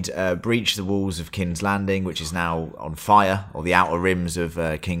Unsullied, breach the walls of King's Landing, which is now on fire, or the outer rims of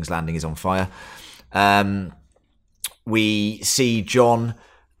King's Landing is on fire, we see John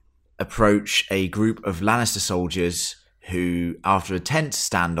approach a group of Lannister soldiers who, after a tense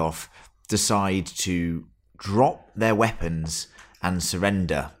standoff, decide to drop their weapons and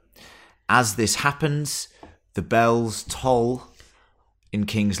surrender. As this happens, the bells toll in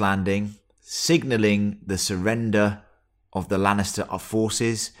King's Landing, signalling the surrender of the Lannister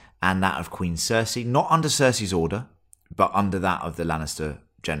forces and that of Queen Cersei, not under Cersei's order, but under that of the Lannister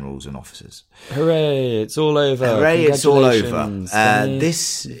generals and officers. Hooray, it's all over. Hooray, it's all over. Congratulations, Danny.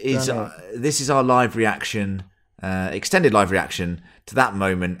 This is our live reaction, extended live reaction to that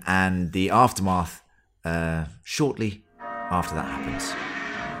moment and the aftermath shortly after that happens.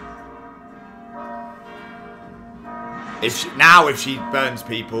 If she burns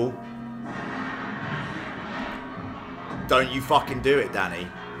people, don't you fucking do it, Danny.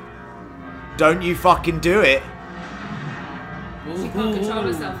 Don't you fucking do it. She can't control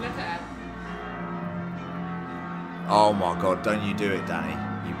herself, look at her. Oh my god, don't you do it, Danny.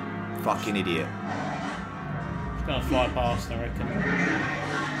 You fucking idiot. It's gonna fly past, I reckon.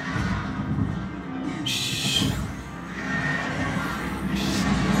 Shh.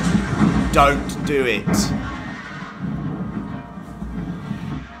 Don't do it.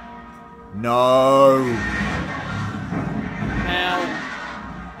 No. Now,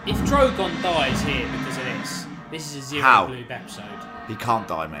 if Drogon dies here because of this is a Zero How? Blue episode. He can't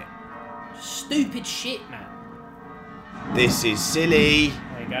die, mate. Stupid shit, man. This is silly.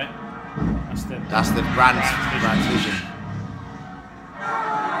 There you go. That's the Brand's vision.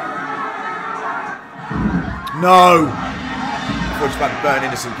 No! I thought he was about to burn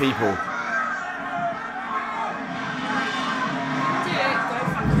innocent people.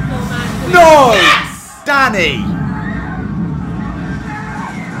 No! Yes! Danny!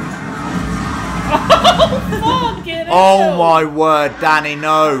 Oh my word, Danny,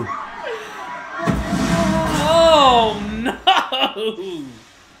 no. Oh no!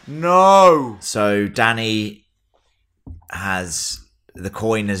 No! So Danny the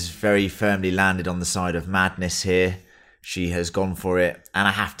coin has very firmly landed on the side of madness here. She has gone for it. And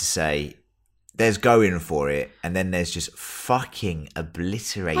I have to say, there's going for it, and then there's just fucking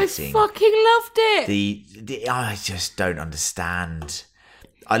obliterating. I fucking loved it. I just don't understand.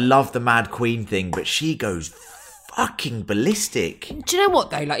 I love the Mad Queen thing, but she goes fucking ballistic. Do you know what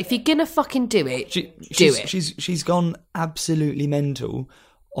though? Like, if you're gonna fucking do it, do it. She's gone absolutely mental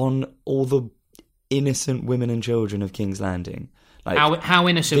on all the innocent women and children of King's Landing. Like, how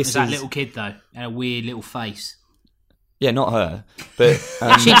innocent was that little kid though? And a weird little face. Yeah, not her, but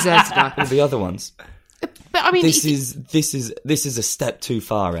She deserves to die. all the other ones. But I mean, This is a step too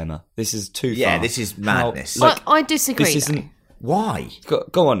far, Emma. This is too far. Yeah, this is madness. I disagree. This though. isn't. Why?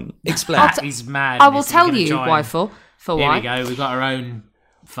 Go on, explain. He's mad. I will tell you why. For Here why. we go. We've got our own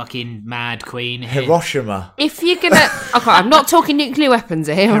fucking mad queen here. Hiroshima. If you're gonna, okay, I'm not talking nuclear weapons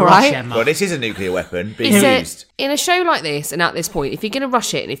here, all right? Hiroshima. Well, this is a nuclear weapon being It's used. in a show like this, and at this point, if you're gonna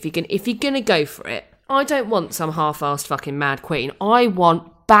rush it, and if you're gonna go for it, I don't want some half-assed fucking mad queen. I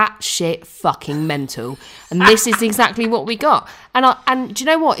want batshit fucking mental, and this is exactly what we got. And do you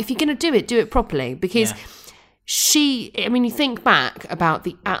know what? If you're going to do it properly, because you think back about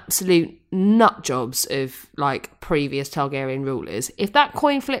the absolute nut jobs of like previous Targaryen rulers. If that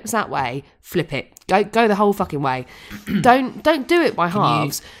coin flips that way, flip it. Go the whole fucking way. Don't do it by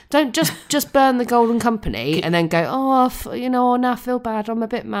halves. Don't just burn the Golden Company and then go, now I feel bad. I'm a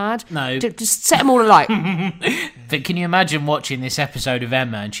bit mad. No, just set them all alight. But can you imagine watching this episode of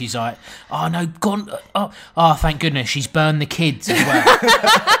Emma and she's like, "Oh no, gone! Oh, thank goodness, she's burned the kids as well."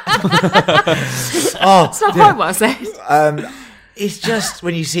 It's not quite what I said. It's just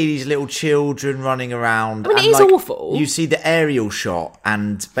when you see these little children running around. I mean, it is awful. You see the aerial shot,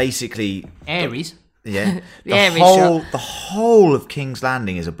 and basically Ares. Yeah, the whole of King's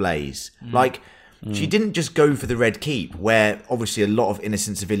Landing is ablaze. Like, she didn't just go for the Red Keep, where obviously a lot of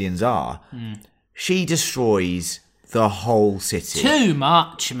innocent civilians are. She destroys the whole city. Too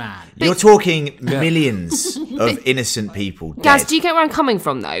much, man. You're talking millions of innocent people dead. Gaz, do you get where I'm coming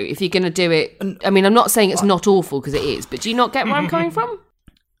from, though? If you're going to do it, I mean, I'm not saying it's not awful because it is, but do you not get where I'm coming from?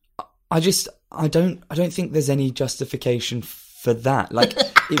 I don't think there's any justification for that. Like,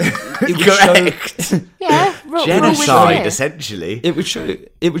 it would show, Yeah, genocide, essentially. It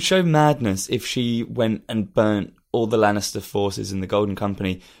would show madness if she went and burnt all the Lannister forces in the Golden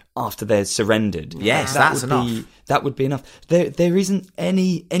Company after they're surrendered. Yes, that's enough. That would be enough. There isn't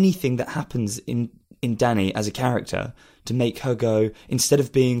anything that happens in Dany as a character to make her go, instead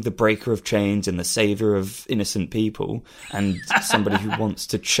of being the breaker of chains and the saviour of innocent people and somebody who wants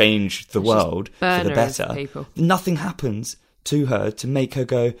to change the world for the better, nothing happens to her to make her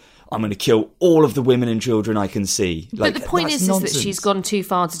go, I'm going to kill all of the women and children I can see. But the point is that she's gone too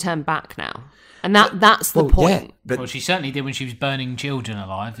far to turn back now. And that's the point. Yeah, but she certainly did when she was burning children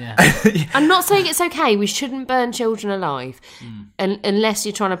alive, yeah. I'm not saying it's okay. We shouldn't burn children alive unless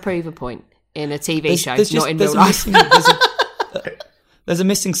you're trying to prove a point in a TV show, not in real life. There's a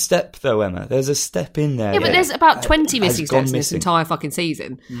missing step, though, Emma. There's a step in there. Yeah, but there's about 20 missing steps in this entire fucking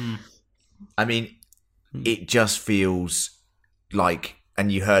season. I mean, it just feels like,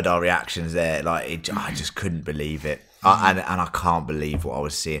 and you heard our reactions there, like, I just couldn't believe it. And I can't believe what I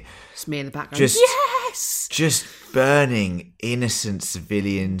was seeing. Just me in the background. Just burning innocent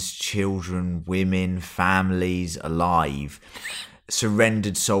civilians, children, women, families alive.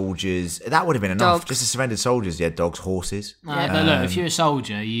 Surrendered soldiers. That would have been enough. Dogs. Just the surrendered soldiers. Yeah, dogs, horses. But look, if you're a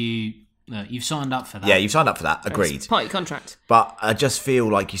soldier, you've signed up for that. Yeah, you've signed up for that. Agreed. It's party contract. But I just feel,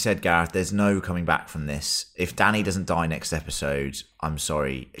 like you said, Gareth, there's no coming back from this. If Dany doesn't die next episode, I'm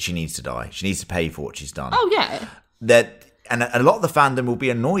sorry. She needs to die. She needs to pay for what she's done. Oh, yeah. And a lot of the fandom will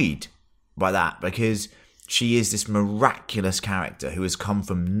be annoyed by that, because she is this miraculous character who has come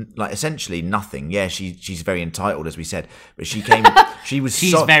from, like, essentially nothing. Yeah, she's very entitled, as we said, but she came.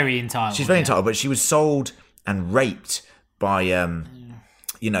 She's very entitled. She's very entitled, but she was sold and raped by Khal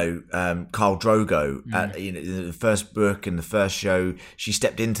Drogo. In the first book and the first show, she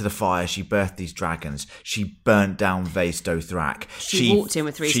stepped into the fire. She birthed these dragons. She burnt down Vaes Dothrak. She walked in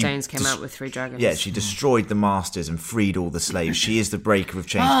with 3 stones, came out with 3 dragons. Yeah, she destroyed the masters and freed all the slaves. She is the breaker of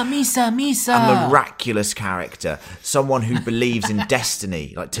chains. Misa. A miraculous character. Someone who believes in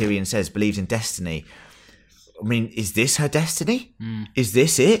destiny, like Tyrion says, believes in destiny. I mean, is this her destiny? Is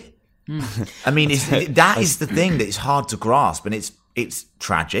this it? I mean, that is the thing that is hard to grasp, and it's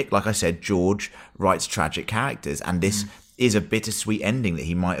tragic. Like I said, George writes tragic characters, and this is a bittersweet ending that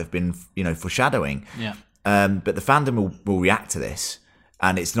he might have been, foreshadowing. Yeah. But the fandom will react to this,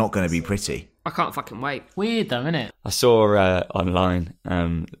 and it's not going to be pretty. I can't fucking wait. Weird though, isn't it? I saw online,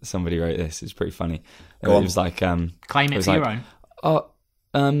 somebody wrote this. It's pretty funny. It was like, claim it for your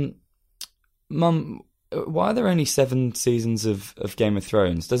own. Mum, why are there only 7 seasons of Game of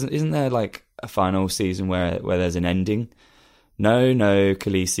Thrones? Isn't there like a final season where there's an ending? No,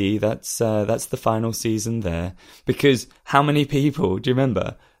 Khaleesi, that's the final season there. Because how many people, do you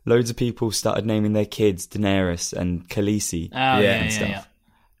remember? Loads of people started naming their kids Daenerys and Khaleesi and stuff. Yeah.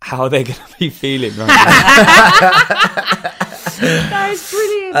 How are they going to be feeling right now? That is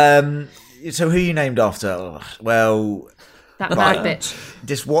brilliant. So who you named after? Well, that mad bitch.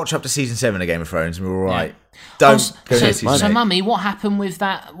 Just watch up to season 7 of Game of Thrones and we're all right. Don't go near season 8. So, Mummy, what happened with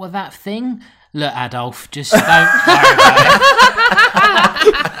that thing? Look, Adolf, just don't worry about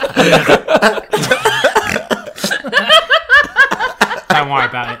it. Don't worry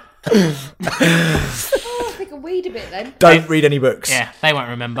about it. I think I'll weed a bit then. Don't read any books. Yeah, they won't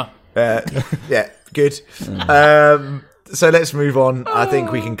remember. Yeah, good. So let's move on. I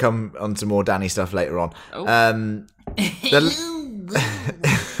think we can come on to more Dany stuff later on.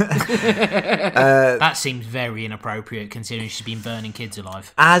 That seems very inappropriate considering she's been burning kids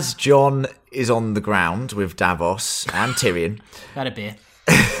alive. As Jon is on the ground with Davos and Tyrion, Had a beer.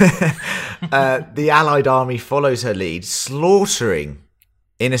 the Allied army follows her lead, slaughtering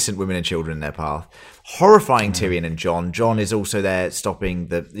innocent women and children in their path, horrifying Tyrion and Jon. Jon is also there stopping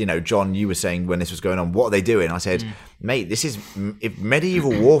Jon, you were saying when this was going on, what are they doing? I said, mate, this is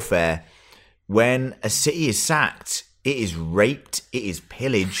medieval warfare. When a city is sacked, it is raped, it is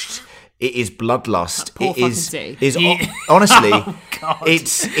pillaged, it is bloodlust. Poor It fucking is city. honestly, God.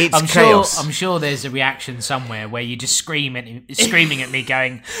 it's Oh, chaos. I'm sure there's a reaction somewhere where you just screaming at me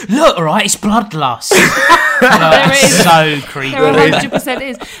going, look, all right, it's bloodlust. There is. So creepy. There 100%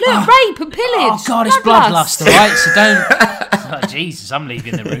 is. Look, rape and pillage. Oh God, it's bloodlust, all right? So don't... Oh, Jesus, I'm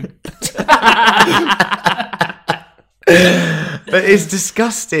leaving the room. But it's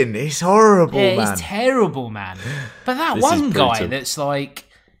disgusting. It's horrible, Yeah, man. it's terrible, man. But that This one is guy brutal. that's like,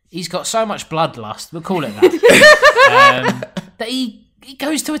 he's got so much bloodlust, we'll call it that, that he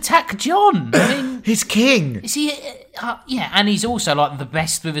goes to attack Jon. I mean, He's king. is he? Yeah, and he's also like the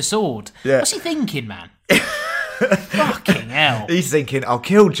best with a sword. Yeah. What's he thinking, man? Fucking hell. He's thinking, I'll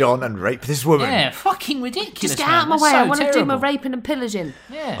kill Jon and rape this woman. Yeah, fucking ridiculous. Just get man. out of my That's way. so I want to do my terrible. raping and pillaging.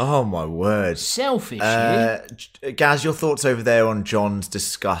 Yeah, Oh my word. selfish. Gaz, your thoughts over there on Jon's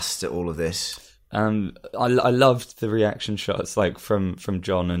disgust at all of this? I loved the reaction shots like from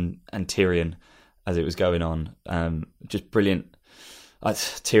Jon and Tyrion as it was going on. Just brilliant.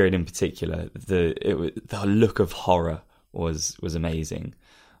 Tyrion in particular, the look of horror was amazing,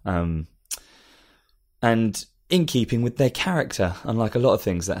 and in keeping with their character, unlike a lot of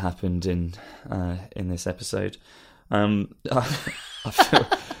things that happened in this episode. I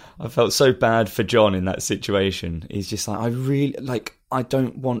felt so bad for Jon in that situation. He's just like, I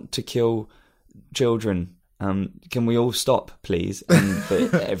don't want to kill children. Can we all stop, please? And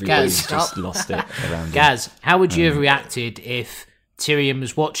everybody's just lost it around him. Gaz, how would you have reacted if Tyrion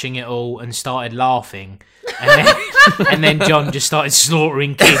was watching it all and started laughing, and then Jon just started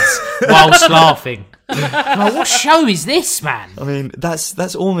slaughtering kids whilst laughing? Like, what show is this, man? I mean,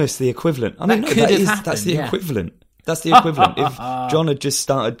 that's almost the equivalent. I mean, That could have that's happened, the yeah. equivalent. That's the equivalent. If Jon had just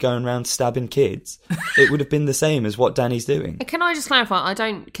started going around stabbing kids, it would have been the same as what Dany's doing. Can I just clarify? I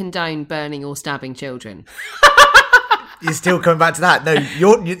don't condone burning or stabbing children. You're still coming back to that. No,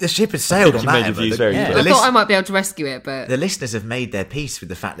 the ship has sailed on You that. made your Emma. views very Yeah. clear. I The, thought I might be able to rescue it, but the listeners have made their peace with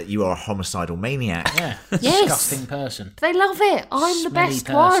the fact that you are a homicidal maniac. Yeah, Yes. disgusting person. they love it. I'm the Smelly best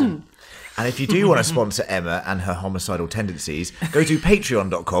person. one. And if you do want to sponsor Emma and her homicidal tendencies, go to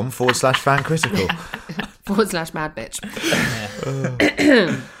patreon.com/fancritical. /mad bitch.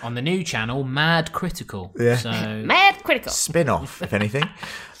 On the new channel, Mad Critical. Yeah. So Mad critical. Spin-off, if anything.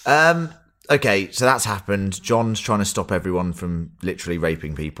 Okay, so that's happened. Jon's trying to stop everyone from literally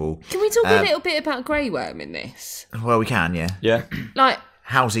raping people. Can we talk a little bit about Grey Worm in this? Well, we can, yeah. Yeah. Like,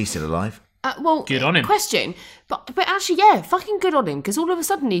 How's he still alive? well, Good on him. Question, but actually, yeah, fucking good on him because all of a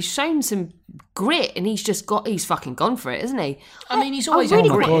sudden he's shown some grit and he's fucking gone for it, isn't he? I mean, he's always really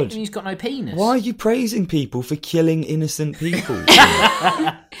on grit. grit and he's got no penis. Why are you praising people for killing innocent people?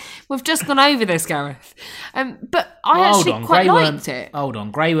 We've just gone over this, Gareth. But I Well, actually quite Grey liked Worm, it. Hold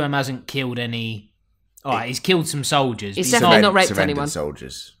on, Grey Worm hasn't killed any. All right, he's killed some soldiers. He's but definitely not raped Surrendered anyone.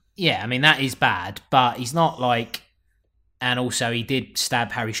 soldiers. Yeah, I mean that is bad, but he's not like. And also, he did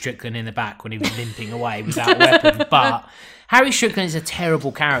stab Harry Strickland in the back when he was limping away without a weapon. But Harry Strickland is a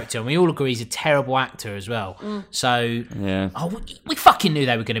terrible character, and we all agree he's a terrible actor as well. So, Yeah. we fucking knew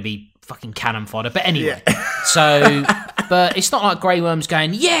they were going to be fucking cannon fodder. But anyway, so, but it's not like Grey Worm's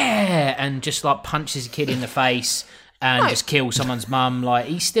going, yeah, and just like punches a kid in the face and just kills someone's mum. Like,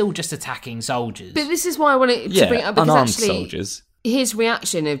 he's still just attacking soldiers. But this is why I wanted to Yeah, bring it up because unarmed actually soldiers. his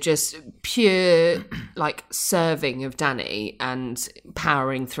reaction of just pure like serving of Dany and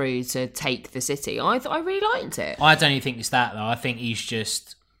powering through to take the city, I really liked it. I don't even think it's that though. I think he's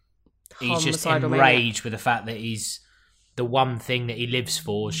just Homicidal enraged with the fact that he's the one thing that he lives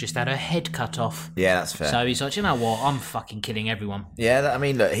for has just had her head cut off. Yeah, that's fair. So he's like, you know what? I'm fucking killing everyone. Yeah, I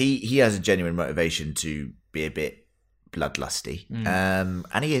mean, look, he has a genuine motivation to be a bit bloodlusty, and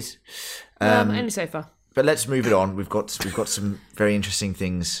he is. Only so far. But let's move it on. We've got some very interesting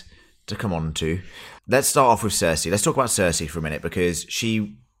things to come on to. Let's start off with Cersei. Let's talk about Cersei for a minute because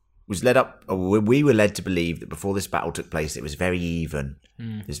she was led up. Or we were led to believe that before this battle took place, it was very even.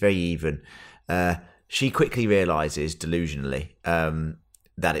 It was very even. She quickly realizes, delusionally,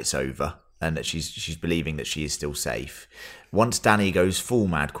 that it's over and that she's believing that she is still safe. Once Dany goes full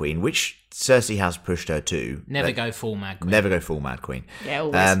Mad Queen, which Cersei has pushed her to. Never go full Mad Queen. Never go full Mad Queen. Yeah,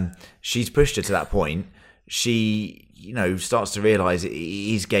 always. She's pushed her to that point. She starts to realise it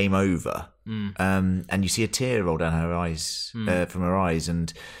is game over. And you see a tear roll down her eyes, from her eyes,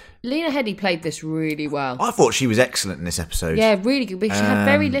 and Lena Headey played this really well. I thought she was excellent in this episode. Yeah, really good. Because she had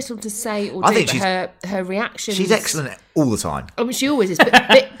very little to say or do. I think her reactions. She's excellent all the time. I mean, she always is.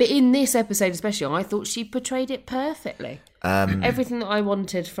 But in this episode especially, I thought she portrayed it perfectly. Everything that I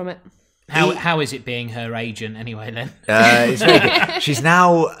wanted from it. How is it being her agent anyway, then? It's very good. She's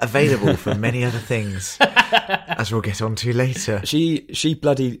now available for many other things, as we'll get on to later. She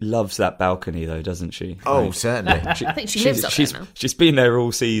bloody loves that balcony, though, doesn't she? Oh, certainly. I think she lives up there now. She's been there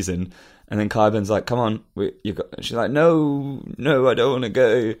all season, and then Qybur's like, "Come on, she's like, "No, I don't want to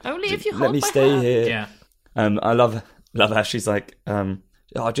go. Only if you let hold me my stay hand." here." Yeah. I love how she's like,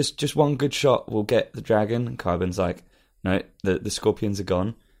 just one good shot will get the dragon." And Qybur's like, "No, the scorpions are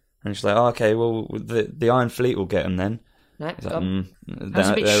gone." And she's like, "Oh, okay, well, the Iron Fleet will get them then." No, He's like, gone. That's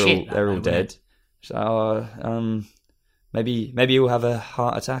a bit shit, they're all though, dead. She's like, maybe he'll have a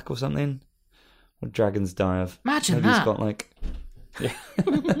heart attack or something. What dragons die of? Imagine maybe that. He's got like,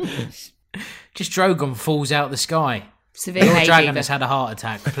 Just Drogon falls out the sky. Severe Your hay dragon fever. has had a heart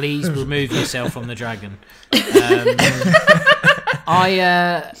attack. Please remove yourself from the dragon. The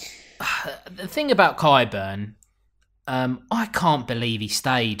thing about Qyburn, I can't believe he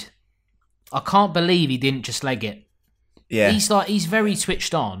stayed. I can't believe he didn't just leg it. Yeah. He's very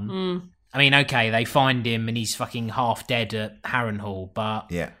switched on. I mean, okay, they find him and he's fucking half dead at Harrenhal, but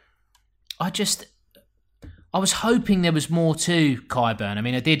Yeah. I was hoping there was more to Qyburn. I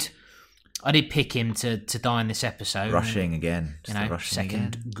mean, I did pick him to die in this episode. Rushing again. You Just know, the rushing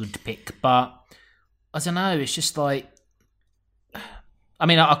second again. good pick. But I don't know, it's just like... I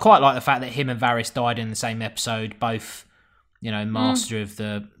mean, I quite like the fact that him and Varys died in the same episode, both, master of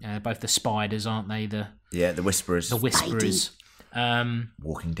the... both the spiders, aren't they? The Whisperers. The Whisperers.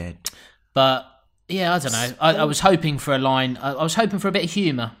 Walking Dead. But, yeah, I don't know. I was hoping for a line... I was hoping for a bit of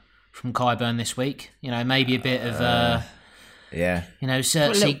humour from Qyburn this week. Maybe a bit of... Yeah.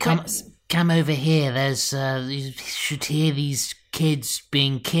 Cersei, come over here. There's you should hear these kids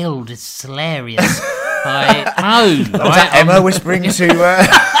being killed. It's hilarious. Was that Emma whispering to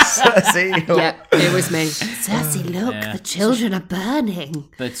Cersei? Yeah, it was me. Cersei, look, the children are burning.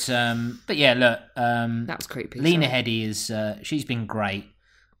 But yeah, look. That was creepy. Lena sorry. Headey is she's been great.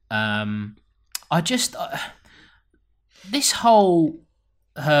 This whole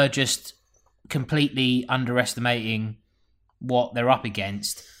her just completely underestimating what they're up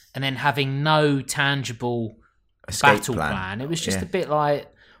against and then having no tangible Escape battle plan. plan. It was just Yeah. a bit like,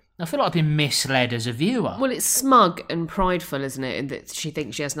 I feel like I've been misled as a viewer. Well, it's smug and prideful, isn't it? And that she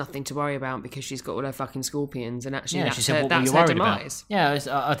thinks she has nothing to worry about because she's got all her fucking scorpions, and actually, yeah, that's she said, her, what were that's you her worried about? demise. Yeah,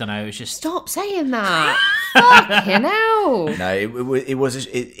 I don't know, it was just... Stop saying that. Fucking hell. No,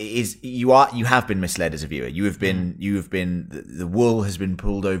 it is. You have been misled as a viewer. You have been. The wool has been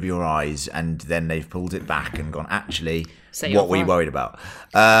pulled over your eyes, and then they've pulled it back and gone. Actually, Set you what on were you fire. worried about?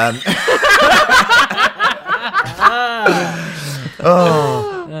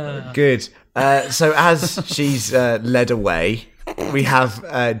 Oh, good. So as she's led away, we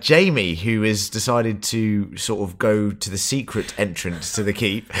have Jamie, who has decided to sort of go to the secret entrance to the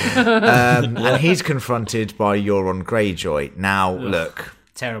keep, and he's confronted by Euron Greyjoy. Now, look.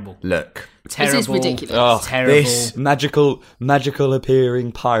 Terrible. This is ridiculous. Oh, Terrible. this magical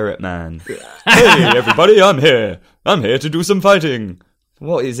appearing pirate man. Hey, everybody, I'm here. I'm here to do some fighting.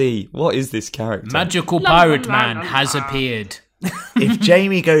 What is he? What is this character? Magical pirate man has appeared. If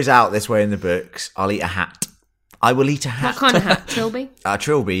Jamie goes out this way in the books, I'll eat a hat. I will eat a hat. What kind of hat? Trilby?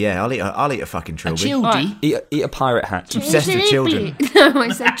 Trilby, yeah. I'll eat a fucking A trilby. childie? Eat a pirate hat. Obsessed with children. No, I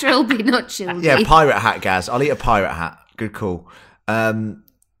said trilby, not children. Yeah, pirate hat, Gaz. I'll eat a pirate hat. Good call.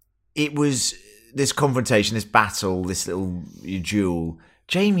 It was this confrontation, this battle, this little duel.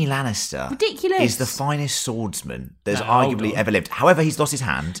 Jamie Lannister Ridiculous. is the finest swordsman there's No, hold arguably on. ever lived. However, he's lost his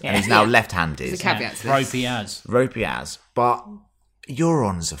hand and he's now left-handed. There's a caveat to this. Ropey as. Ropey as. But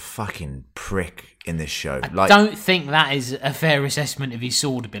Euron's a fucking prick in this show. Like, Don't think that is a fair assessment of his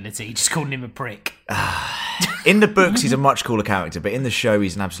sword ability, just calling him a prick. in the books, he's a much cooler character, but in the show,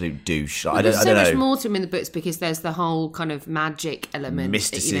 he's an absolute douche. I There's don't so much know. more to him in the books because there's the whole kind of magic element,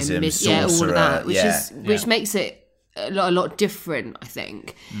 Mysticism, all of sorcerer, that, yeah. which makes it a lot different. I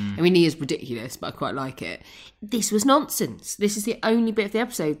think. I mean, he is ridiculous, but I quite like it. This was nonsense. This is the only bit of the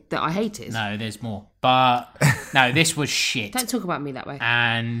episode that I hated. No, there's more. But, no, this was shit. Don't talk about me that way.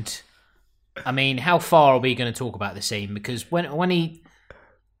 And, I mean, how far are we going to talk about the scene? Because when he...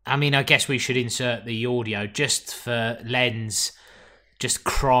 I mean, I guess we should insert the audio just for Len's just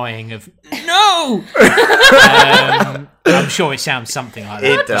crying of, no! I'm sure it sounds something like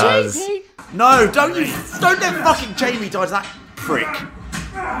that. It does. No, don't let fucking Jamie die to that prick.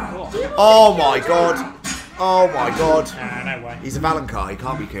 Oh my god. Oh my god. No way. He's a Valonqar, he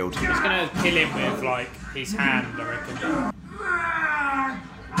can't be killed. He's gonna kill him with like his hand, I reckon.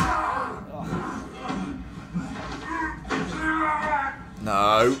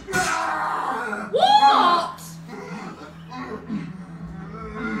 No. What?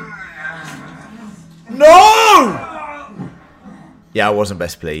 No! Yeah, I wasn't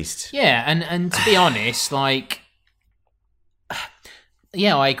best pleased. Yeah, and to be honest, like,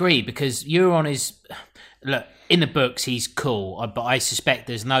 yeah, I agree, because Euron is, look, in the books he's cool, but I suspect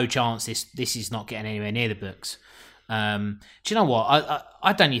there's no chance this is not getting anywhere near the books. Do you know what?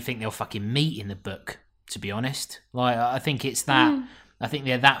 I don't even think they'll fucking meet in the book, to be honest. Like, I think it's that. I think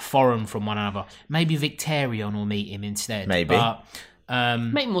they're that foreign from one another. Maybe Victarion will meet him instead. Maybe. But,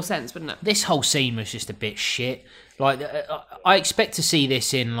 Make more sense, wouldn't it? this whole scene was just a bit shit. Like, I expect to see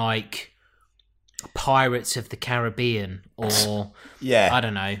this in, like, Pirates of the Caribbean or, Yeah. I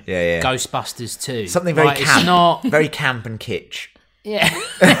don't know, Yeah. Ghostbusters 2. Something very Like, camp. It's not... Very camp and kitsch. Yeah.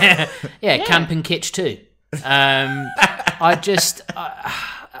 yeah, Camp and Kitsch 2.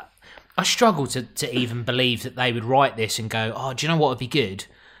 I struggle to even believe that they would write this and go, oh, do you know what would be good?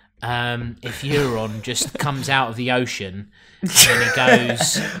 If Euron just comes out of the ocean and then he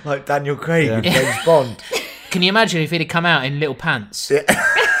goes... Like Daniel Craig with James Bond. Can you imagine if he'd have come out in little pants? Yeah.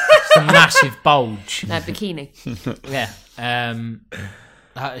 Just a massive bulge. Bikini. Yeah.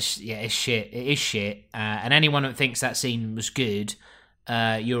 It's shit. It is shit. And anyone that thinks that scene was good,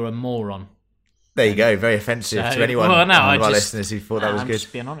 you're a moron. There you go. Very offensive to anyone Well, no, of our listeners who thought that was I'm good.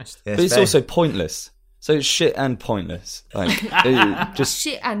 just being honest. Yeah, But it's fair. also pointless. So it's shit and pointless. Like, just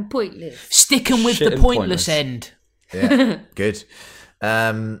Shit and pointless. Sticking with Shit the and pointless pointless. end. Yeah, good.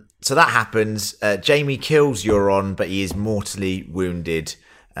 So that happens. Jamie kills Euron, but he is mortally wounded.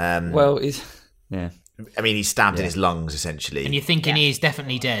 well, it's yeah. I mean, he's stabbed in his lungs, essentially. And you're thinking he is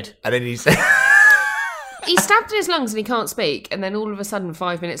definitely dead. And then he's... He's stabbed in his lungs and he can't speak, and then all of a sudden,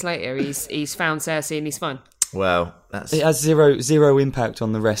 5 minutes later, he's found Cersei and he's fine. Well, that's... It has zero impact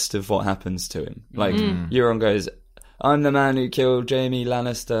on the rest of what happens to him. Like Euron goes, "I'm the man who killed Jaime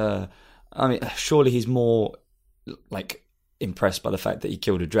Lannister." I mean, surely he's more like impressed by the fact that he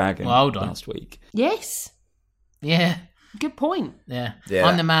killed a dragon Well, hold on. last week. Yes. Yeah. Good point. Yeah. Yeah.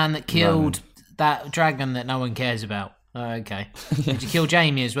 I'm the man that killed that dragon that no one cares about. Oh, okay. Did you kill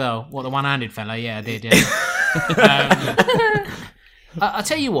Jamie as well? What, the one-handed fella? Yeah, I did, yeah. I'll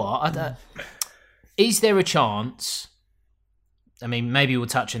tell you what. Is there a chance... I mean, maybe we'll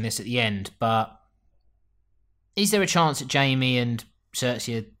touch on this at the end, but... Is there a chance that Jamie and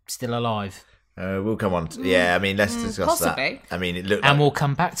Cersei are still alive? we'll come on. Yeah, I mean, let's discuss possibly. that. I mean, it looked And like... we'll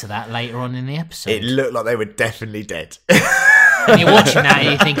come back to that later on in the episode. It looked like they were definitely dead. And you're watching that and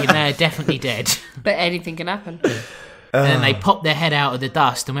you're thinking they're definitely dead. But anything can happen. And then they popped their head out of the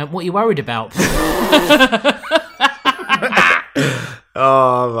dust and went, what are you worried about?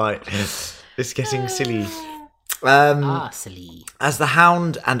 Oh, right. It's getting silly. Silly. As the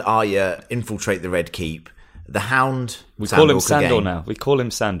Hound and Arya infiltrate the Red Keep, the Hound... We call him Sandor Clegane, now. We call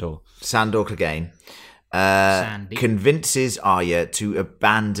him Sandor. Sandor Clegane Sandy. convinces Arya to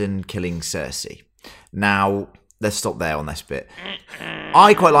abandon killing Cersei. Now, let's stop there on this bit.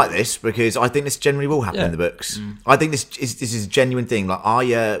 I quite like this because I think this generally will happen in the books. I think this is a genuine thing. Like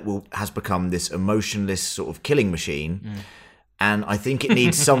Arya has become this emotionless sort of killing machine, and I think it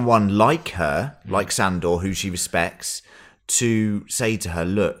needs someone like her, like Sandor, who she respects, to say to her,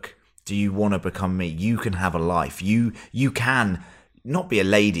 "Look, do you want to become me? You can have a life. You can." Not be a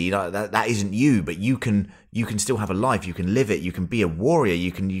lady, that isn't you, but you can still have a life. You can live it. You can be a warrior.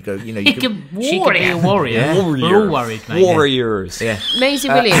 You can. She could be a warrior. Yeah. We're all worried, mate. Warriors. Yeah. Maisie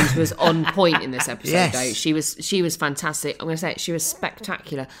Williams was on point in this episode, Yes. though. She was fantastic. I'm going to say it, she was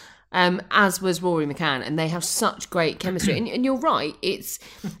spectacular. As was Rory McCann, and they have such great chemistry. And you're right, it's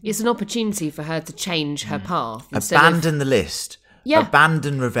an opportunity for her to change her path. instead of- Abandon the list. Yeah.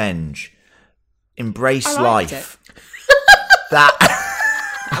 Abandon revenge. Embrace I liked life. That.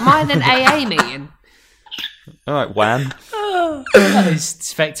 Am I in an AA meeting? All right, Wham. That is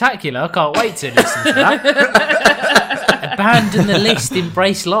spectacular. I can't wait to listen to that. Abandon the list,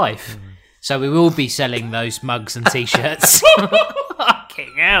 embrace life. So we will be selling those mugs and t-shirts.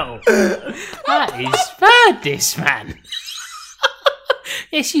 Fucking hell. That is madness, man.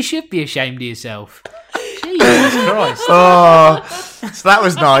 Yes, you should be ashamed of yourself. Jesus Christ. Oh, so that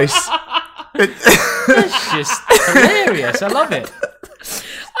was nice. That's just hilarious. I love it.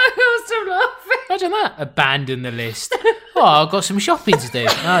 I must have laughing. Imagine that. Abandon the list. Oh, I've got some shopping to do.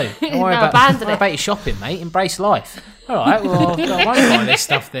 No, don't worry No, abandon worry it. about your shopping, mate. Embrace life. All right, well, I won't buy this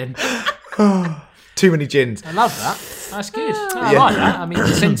stuff then. Too many gins. I love that. That's good. I Yeah. like that. I mean,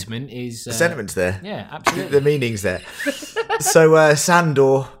 the sentiment is... The sentiment's there. Yeah, absolutely. The meaning's there. So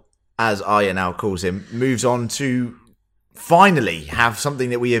Sandor, as Arya now calls him, moves on to finally have something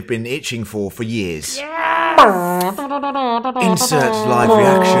that we have been itching for years. Insert live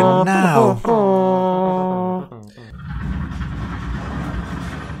reaction now.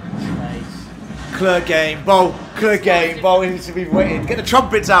 Clegane Bowl, Clegane Bowl. It needs to be waiting. Get the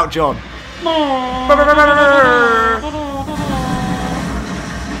trumpets out, John.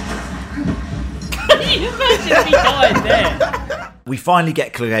 Can you imagine if he died there? We finally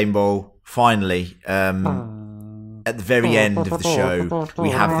get Clegane Bowl. Finally, at the very end of the show, we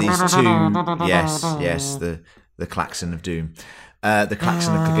have these two. Yes, the klaxon of doom, the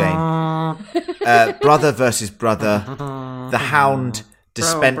klaxon of Clegane. Brother versus brother. The Hound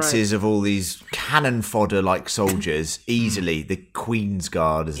dispenses of all these cannon fodder like soldiers easily. The Queen's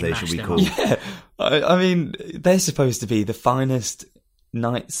Guard, as they should be called. Yeah, I mean, they're supposed to be the finest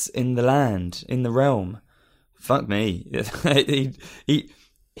knights in the land, in the realm. Fuck me.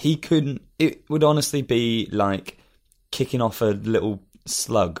 He couldn't. It would honestly be like kicking off a little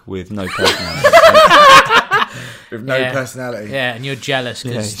slug with no personality. With no personality. Yeah, and you're jealous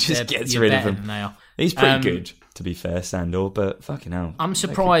Yeah, because he just gets you're rid of better him. than they are. He's pretty good, to be fair, Sandor, but fucking hell. I'm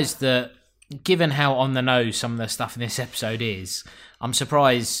surprised that, given how on the nose some of the stuff in this episode is, I'm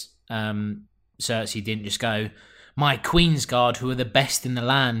surprised Cersei didn't just go, my Queen's Guard, who are the best in the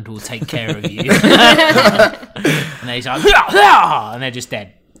land, will take care of you. And then he's like, and they're just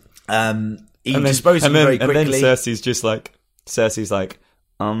dead. He disposes them very quickly. And then Cersei's like,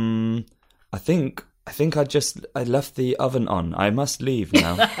 I think I left the oven on. I must leave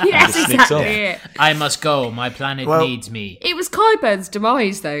now. Yes, just sneaks exactly. off. It. I must go. My planet needs me. It was Qyburn's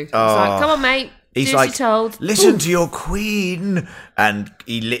demise, though. It's like, come on, mate. He's do like, as you're told. listen to your queen. And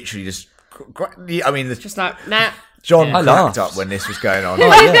he literally just... I mean, Just like, nah. John I cracked laughed. up when this was going on.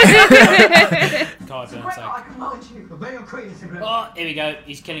 Qyburn's like, oh, here we go.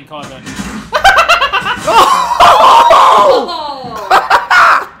 He's killing Qyburn.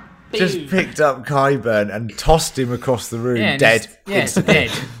 Just picked up Qyburn and tossed him across the room, Yeah, dead. Dead.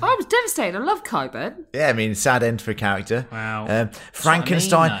 I was devastated. I love Qyburn. Yeah, I mean, sad end for a character. Wow.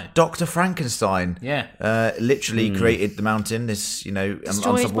 Frankenstein, That's what I mean, Dr. Frankenstein. Yeah. Literally created the mountain, this, Destroyed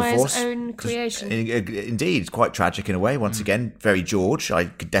unstoppable by force. his own creation. Indeed, it's quite tragic in a way. Once again, very George. I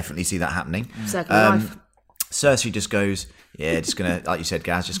could definitely see that happening. Second life. Cersei just goes, yeah, just gonna, like you said,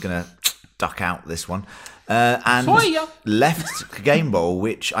 Gaz, just gonna duck out this one. And Fire. left Game Bowl,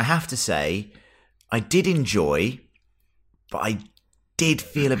 which I have to say, I did enjoy, but I did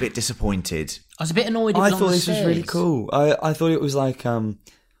feel a bit disappointed. I was a bit annoyed. I thought this was really cool. I thought it was like I don't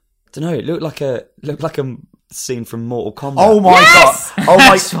know. It looked like a scene from Mortal Kombat. Oh my Yes! god! Oh my!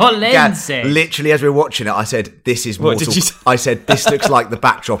 That's what Len Gad, said. Literally, as we were watching it, I said, "This is What Mortal." did you say? I said, "This looks like the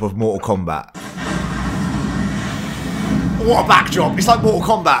backdrop of Mortal Kombat." What a backdrop! It's like Mortal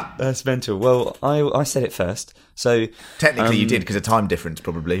Kombat. That's mental. Well, I said it first, so Technically, you did because of time difference,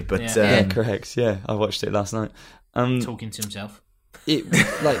 probably. But Yeah. correct. Yeah, I watched it last night. Talking to himself. It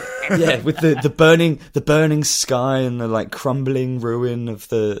with the burning sky and the like crumbling ruin of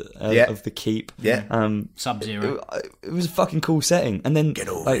the keep. Yeah. Sub-Zero. It was a fucking cool setting. And then Get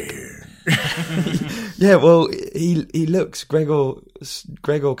over here. yeah, well, he looks Gregor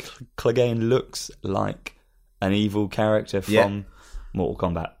Clegane looks like an evil character from Mortal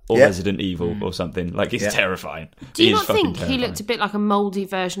Kombat or Resident Evil or something. Like, he's terrifying. Do you He is not fucking think he terrifying. looked a bit like a mouldy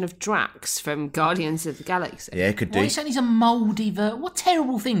version of Drax from Guardians of the Galaxy? Yeah, it could Why are do. you saying he's a mouldy? What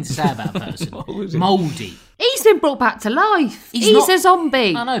terrible thing to say about a person? Mouldy. He's been brought back to life. He's He's not- a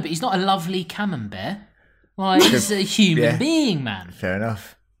zombie. I know, but he's not a lovely camembert. Like, he's a human being, man. Fair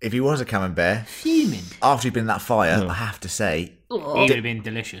enough. If he was a camembert, Fuming. after he'd been in that fire, I have to say, He would have been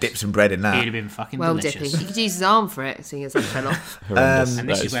delicious. dip some bread in He'd have that. been fucking Well, delicious. dipping. He could use his arm for it, seeing as that fell off. Horrendous. And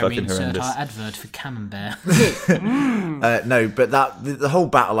this That is where we fucking insert horrendous. our advert for camembert. No, but the whole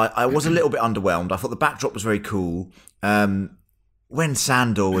battle, I was a little bit underwhelmed. I thought the backdrop was very cool. When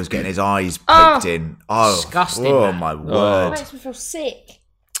Sandor was getting his eyes poked in, Disgusting, oh man. my word! Makes me feel sick.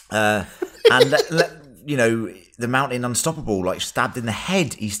 And the mountain unstoppable, like stabbed in the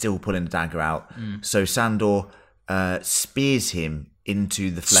head, he's still pulling the dagger out. So Sandor spears him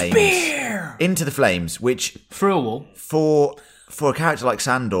into the flames. Into the flames, which Through a wall. for a character like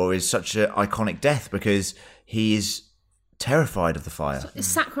Sandor is such an iconic death because he is terrified of the fire.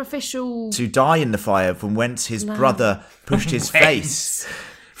 Sacrificial. To die in the fire from whence his brother pushed his face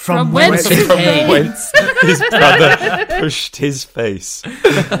From whence it came. Whence his brother pushed his face.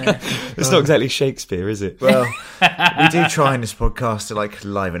 It's not exactly Shakespeare, is it? Well, we do try in this podcast to like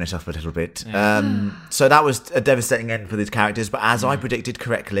liven it up a little bit. So that was a devastating end for these characters, but as I predicted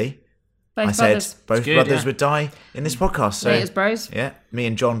correctly, Both I said brothers. both good, brothers yeah. would die in this podcast. So Laters bros. yeah, me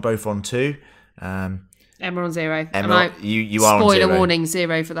and John both on 2. Emma on 0. Emma, you are on spoiler 0. warning,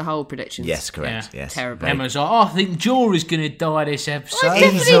 0 for the whole predictions. Yes, correct. Yeah. Yes, Terrible. Very- Emma's like, I think Jorah's going to die this episode. I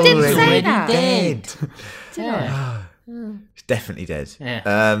definitely didn't say already that. dead. Yeah. He's definitely dead. Yeah.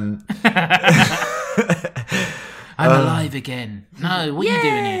 I'm alive again. No, what are you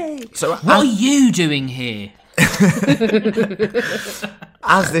doing here? So What are you doing here?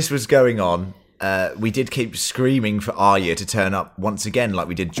 as this was going on, we did keep screaming for Arya to turn up once again, like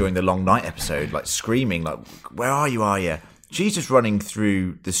we did during the Long Night episode, like screaming, like, where are you, Arya? She's just running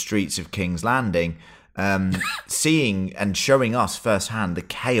through the streets of King's Landing, seeing and showing us firsthand the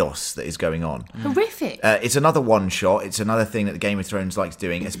chaos that is going on. Horrific. It's another one shot. It's another thing that the Game of Thrones likes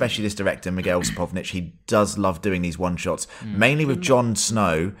doing, especially this director, Miguel Sapochnik. He does love doing these one shots, mainly with Jon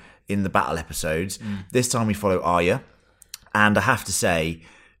Snow in the battle episodes. This time we follow Arya, and I have to say,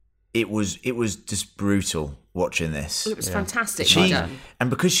 it was just brutal watching this. It was fantastic. And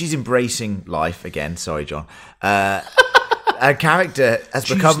because she's embracing life again, sorry, John, her character has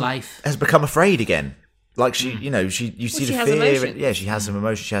become afraid again. Like you see the she has fear. emotions. She has some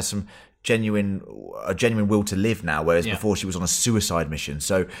emotion. She has some genuine will to live now, whereas before she was on a suicide mission.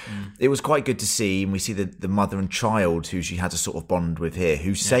 So it was quite good to see, and we see the mother and child who she had to sort of bond with here,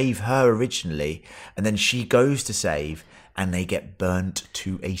 who save her originally, and then she goes to save, and they get burnt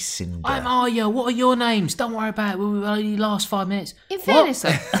to a cinder. I'm Arya. What are your names? Don't worry about it. We'll only last 5 minutes. In fairness,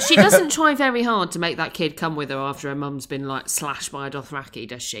 though, she doesn't try very hard to make that kid come with her after her mum's been like slashed by a Dothraki,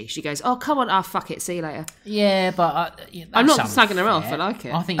 does she? She goes, "Oh, come on, fuck it, see you later." Yeah, but I'm not that's slagging her off. unfair. I like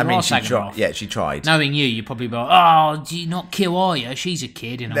it. I think I you mean, are she slagging her tried. off. Yeah, she tried. Knowing you'd probably be like, "Oh, do you not kill Arya? She's a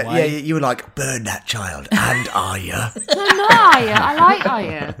kid in a Yeah, way." you were like, burn that child and Arya. No, Arya. I like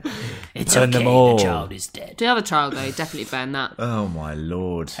Arya. It's Burn okay. them all. The child is dead. The other child, though, definitely burn that. Oh my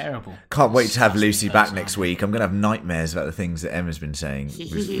lord. Terrible. Can't wait to have Lucy back next week. I'm going to have nightmares about the things that Emma's been saying.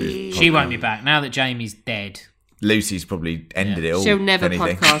 She won't be back now that Jamie's dead. Lucy's probably ended it all. She'll never if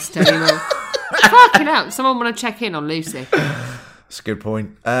anything. podcast anymore. Fucking hell. Someone want to check in on Lucy. That's a good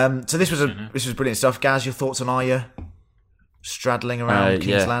point. So this was brilliant stuff. Gaz, your thoughts on Arya straddling around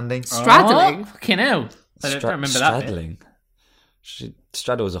King's Landing? Straddling? Oh, fucking hell. I don't remember that bit. Straddling. She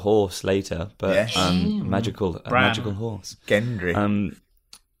straddles a horse later, but magical horse. Gendry.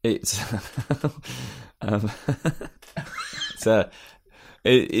 It's it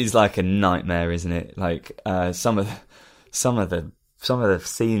is like a nightmare, isn't it? Like some of the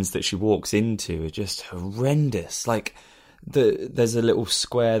scenes that she walks into are just horrendous. Like there's a little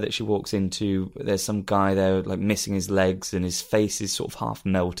square that she walks into. There's some guy there like missing his legs and his face is sort of half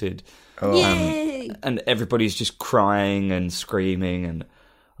melted. And everybody's just crying and screaming and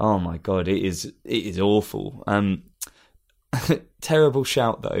oh my god, it is awful. Terrible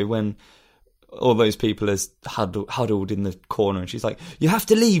shout though when all those people are huddled in the corner and she's like, "You have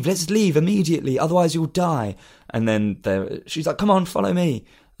to leave, let's leave immediately, otherwise you'll die." And then she's like, "Come on, follow me."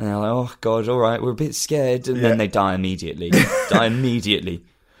 And they're like, "Oh god, all right, we're a bit scared." And then they die immediately.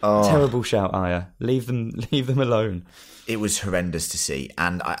 Terrible shout, Arya. Leave them alone. It was horrendous to see,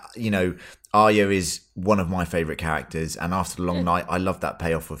 and Arya is one of my favourite characters, and after the Long Night I loved that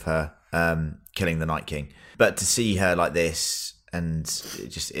payoff of her killing the Night King. But to see her like this, and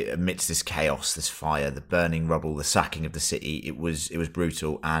amidst this chaos, this fire, the burning rubble, the sacking of the city, it was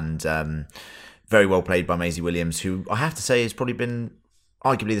brutal, and very well played by Maisie Williams, who I have to say has probably been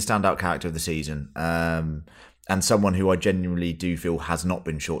arguably the standout character of the season, and someone who I genuinely do feel has not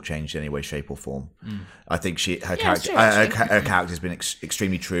been shortchanged in any way, shape or form. I think her character's been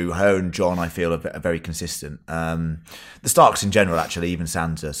extremely true. Her and Jon, I feel, are very consistent. The Starks in general, actually, even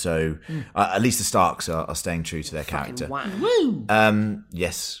Sansa. So at least the Starks are staying true to their character. Wow.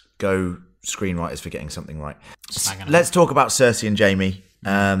 Yes, go screenwriters for getting something right. Let's talk about Cersei and Jaime.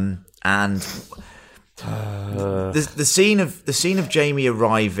 And the scene of Jaime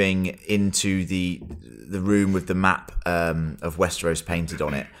arriving into the room with the map of Westeros painted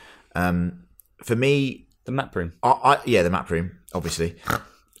on it. For me, the map room. The map room, obviously.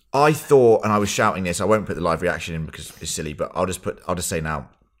 I thought, and I was shouting this. I won't put the live reaction in because it's silly, but I'll just say now.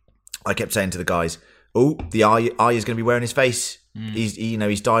 I kept saying to the guys, "Oh, the Arya's going to be wearing his face.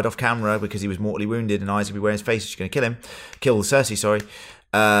 He's died off camera because he was mortally wounded, and Arya's going to be wearing his face. She's going to kill Cersei. Sorry."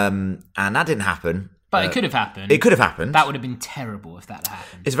 And that didn't happen. But it could have happened. It could have happened. That would have been terrible if that had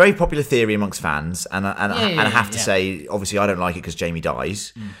happened. It's a very popular theory amongst fans, and I have to say, obviously, I don't like it because Jamie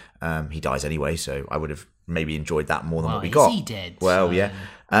dies. He dies anyway, so I would have maybe enjoyed that more than what we got. Is he dead? Well, yeah.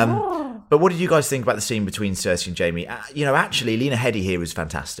 But what did you guys think about the scene between Cersei and Jamie? Actually, Lena Headey here was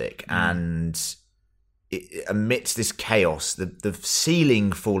fantastic, and amidst this chaos, the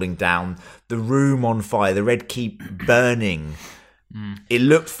ceiling falling down, the room on fire, the Red Keep burning, it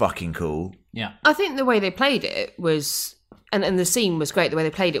looked fucking cool. Yeah. I think the way they played it was, and the scene was great. The way they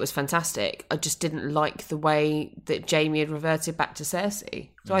played it was fantastic. I just didn't like the way that Jamie had reverted back to Cersei.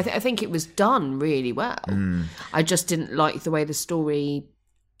 So I think it was done really well. I just didn't like the way the story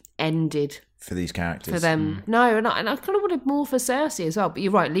ended for these characters. For them. No, and I kind of wanted more for Cersei as well. But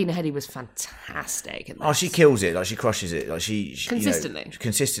you're right, Lena Headey was fantastic. In this. Oh, she kills it. Like, she crushes it. Like, she consistently.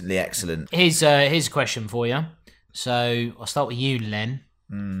 Consistently excellent. Here's a question for you. So I'll start with you, Len.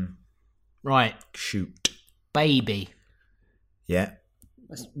 Right. Shoot. Baby. Yeah.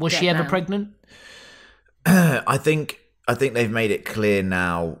 Was she ever pregnant? I think they've made it clear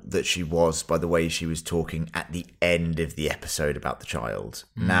now that she was, by the way she was talking at the end of the episode about the child.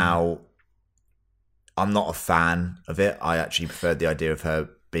 Now, I'm not a fan of it. I actually preferred the idea of her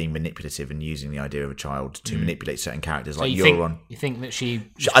being manipulative and using the idea of a child to manipulate certain characters, so like Euron. You think that she?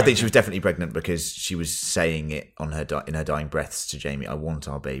 I think she was definitely pregnant because she was saying it on her in her dying breaths to Jamie. I want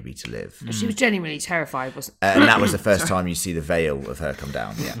our baby to live. She was genuinely terrified, wasn't? And that was the first time you see the veil of her come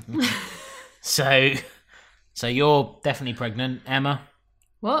down. Yeah. So you're definitely pregnant, Emma.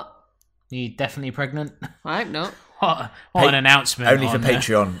 What? You definitely pregnant? I hope not. What an announcement! Only for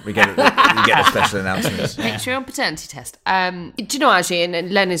Patreon, we get the special announcements. Patreon paternity test. Do you know, actually,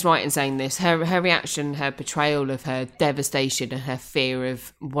 and Len is right in saying this. Her reaction, her portrayal of her devastation and her fear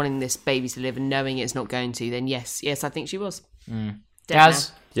of wanting this baby to live and knowing it's not going to. Then yes, I think she was.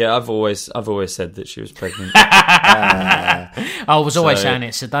 Gaz? Yeah, I've always said that she was pregnant. I was always saying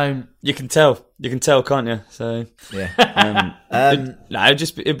it, so don't. You can tell, can't you? So yeah.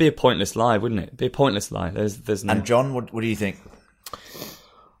 It'd be a pointless lie, wouldn't it? It'd be a pointless lie. There's no. And John, what do you think?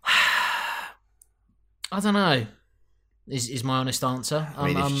 I don't know. Is my honest answer?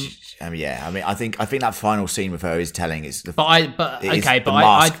 I think that final scene with her is telling. It's the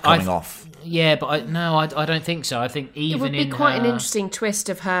mask coming off. Yeah, but I don't think so. I think even it would be quite an interesting twist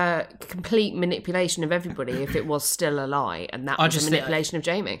of her complete manipulation of everybody if it was still a lie and that was a manipulation of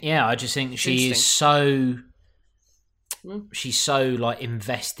Jamie. Yeah, I just think she's so like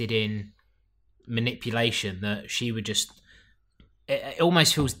invested in manipulation that she would just. It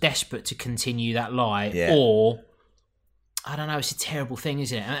almost feels desperate to continue that lie, or I don't know. It's a terrible thing,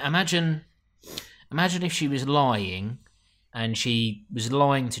 isn't it? Imagine if she was lying. And she was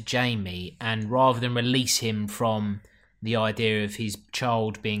lying to Jamie, and rather than release him from the idea of his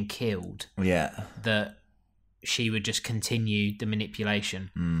child being killed, that she would just continue the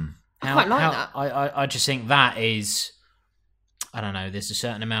manipulation. I quite like that. I just think that is, I don't know. There's a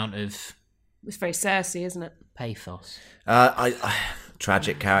certain amount of. It's very Cersei, isn't it? Pathos.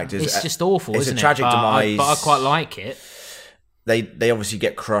 Tragic characters. It's just awful. It's isn't a tragic demise. But I quite like it. They obviously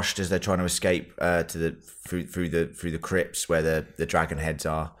get crushed as they're trying to escape through the crypts where the dragon heads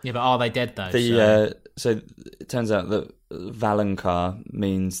are. Yeah, but are they dead though? So it turns out that Valonqar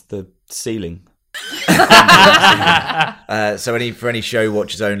means the ceiling. So for any show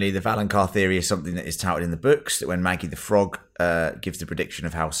watchers only, the Valonqar theory is something that is touted in the books, that when Maggie the Frog gives the prediction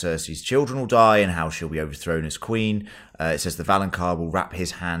of how Cersei's children will die and how she'll be overthrown as queen, it says the Valonqar will wrap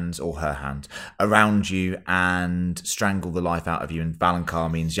his hands, or her hand, around you and strangle the life out of you. And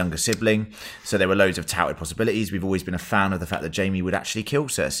Valonqar means younger sibling. So there were loads of touted possibilities. We've always been a fan of the fact that Jamie would actually kill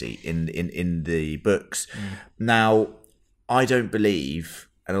Cersei in the books. Now, I don't believe...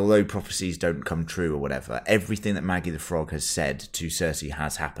 And although prophecies don't come true or whatever, everything that Maggie the Frog has said to Cersei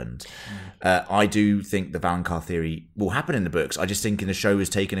has happened. I do think the Valonqar theory will happen in the books. I just think the show has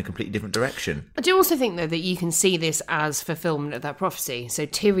taken a completely different direction. I do also think, though, that you can see this as fulfillment of that prophecy. So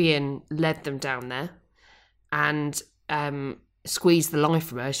Tyrion led them down there and squeezed the life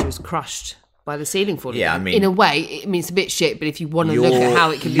from her. She was crushed by the ceiling falling. Yeah, I mean, in a way, it's a bit shit, but if you want to look at how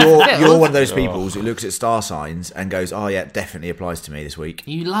it can be fulfilled... You're one of those people who looks at star signs and goes, oh yeah, definitely applies to me this week.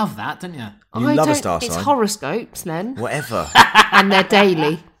 You love that, don't you? You love a star sign. It's horoscopes, Len. Whatever. And they're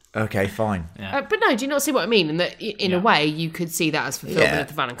daily. Okay, fine. But no, do you not see what I mean? And that in a way, you could see that as fulfillment of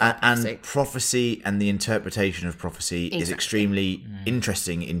the Valentine prophecy. And prophecy and the interpretation of prophecy is extremely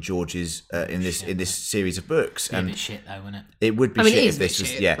interesting in George's in this series of books. It'd be shit though, wouldn't it? It would be shit if this was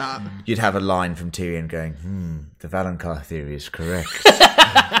shit, You'd have a line from Tyrion going, the Valonqar theory is correct.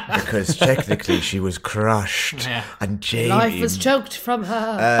 Because technically she was crushed and Jaime Life was choked from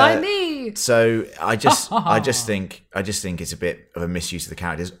her by me. So I just think it's a bit of a misuse of the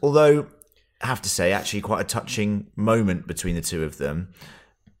characters. Although I have to say, actually, quite a touching moment between the two of them.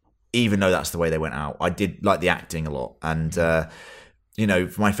 Even though that's the way they went out, I did like the acting a lot. And for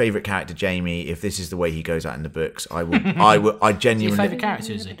my favourite character, Jaime, if this is the way he goes out in the books, I genuinely. Your favourite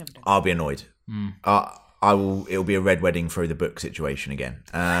character is he? I'll be annoyed. I will. It'll be a red wedding through the book situation again.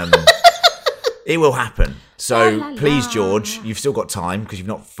 It will happen. So please, George, you've still got time because you've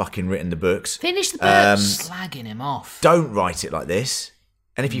not fucking written the books. Finish the books. Slagging him off. Don't write it like this.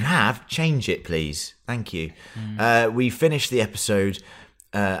 And if you have, change it, please. Thank you. We finished the episode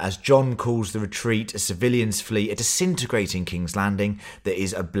as Jon calls the retreat a civilians' fleet, a disintegrating King's Landing that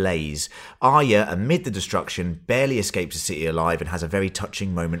is ablaze. Arya, amid the destruction, barely escapes the city alive and has a very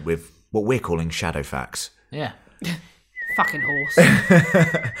touching moment with what we're calling Shadowfax. Yeah. Fucking horse.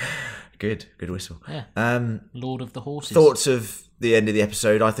 Good whistle. Yeah. Lord of the Horses. Thoughts of the end of the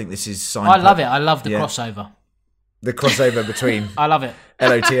episode? I think this is I love it. I love the crossover. The crossover between I love it.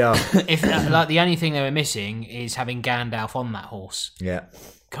 LOTR. If the only thing they were missing is having Gandalf on that horse. Yeah.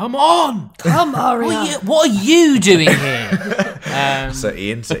 Come on, Arya. What are you doing here? So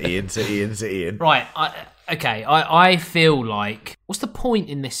Ian. Right. I feel like what's the point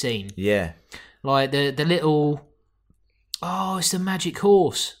in this scene? Yeah. Like the little. Oh, it's the magic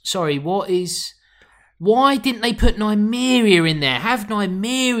horse. Sorry, why didn't they put Nymeria in there? Have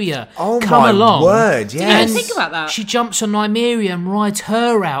Nymeria come along. Oh my word, yes. I didn't think about that. She jumps on Nymeria and rides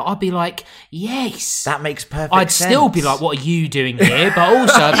her out. I'd be like, yes. That makes perfect I'd sense. still be like, what are you doing here? But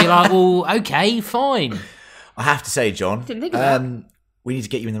also I'd be like, well, okay, fine. I have to say, John, Didn't think of that. we need to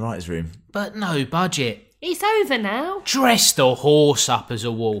get you in the writer's room. But no budget. It's over now. Dress the horse up as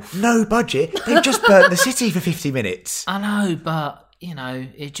a wolf. No budget. They've just burnt the city for 50 minutes. I know, but,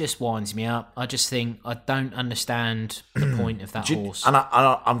 it just winds me up. I just think I don't understand the point of that horse. And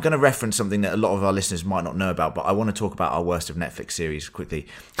I'm going to reference something that a lot of our listeners might not know about, but I want to talk about our worst of Netflix series quickly,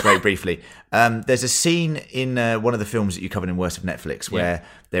 very briefly. There's a scene in one of the films that you covered in Worst of Netflix where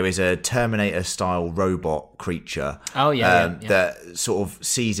there is a Terminator-style robot creature that sort of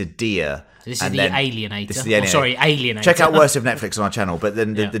sees a deer. This is the Alienator. This is the Alienator. Alienator. Check out Worst of Netflix on our channel. But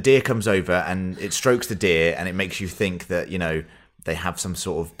then the deer comes over and it strokes the deer and it makes you think that, they have some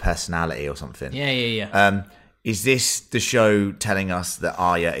sort of personality or something. Yeah. Is this the show telling us that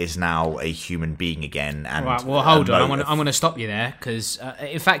Arya is now a human being again? And right, well, hold on. I'm going to stop you there because,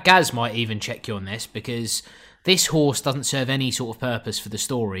 in fact, Gaz might even check you on this because this horse doesn't serve any sort of purpose for the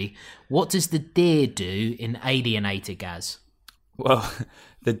story. What does the deer do in Alienator, Gaz? Well,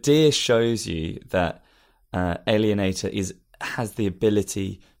 the deer shows you that Alienator has the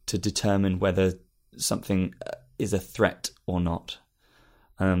ability to determine whether something is a threat or not.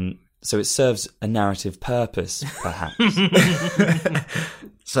 So it serves a narrative purpose, perhaps.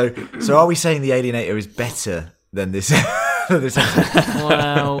 So are we saying the Alienator is better than this? This episode?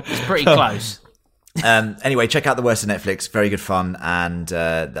 Well, it's pretty close. Anyway, check out the Worst of Netflix. Very good fun, and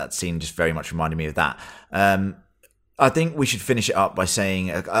that scene just very much reminded me of that. I think we should finish it up by saying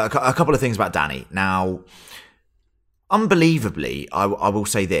a couple of things about Dany. Now, unbelievably, I will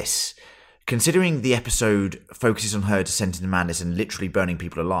say this. Considering the episode focuses on her descent into madness and literally burning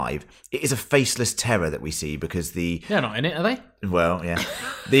people alive, it is a faceless terror that we see because They're not in it, are they? Well, yeah.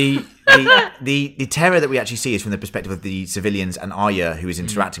 The terror that we actually see is from the perspective of the civilians and Arya, who is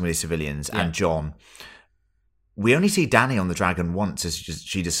interacting with the civilians, and Jon. We only see Dany on the dragon once as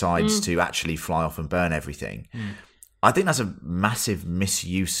she decides to actually fly off and burn everything. I think that's a massive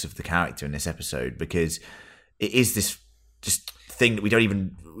misuse of the character in this episode because it is this just thing that we don't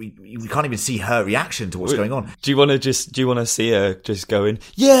even we can't even see her reaction to what's going on. Do you want to see her just going,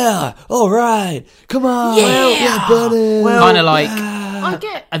 yeah, all right, come on, yeah, buddy. Well, kind of like I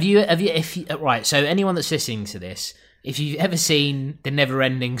get. Have you right? So anyone that's listening to this, if you've ever seen The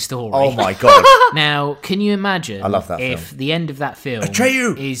Never-Ending Story, Oh my god! Now, can you imagine? I love that if film. the end of that film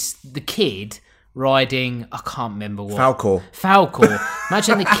Atreyu! is the kid riding, I can't remember what. Falcor.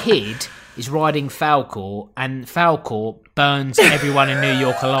 Imagine the kid is riding Falcor and Falcor burns everyone in New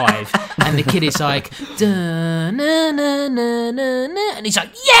York alive and the kid is like na, na, na, na, na, and he's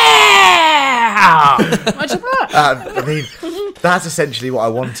like, yeah! Imagine that. I mean, that's essentially what I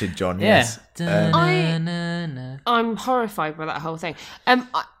wanted, John. Yeah. Yes. Na, na, na. I'm horrified by that whole thing.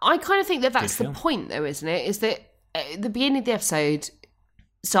 I kind of think that that's the film. point, though, isn't it? Is that the beginning of the episode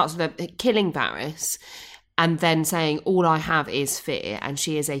starts with her killing Varys and then saying, all I have is fear, and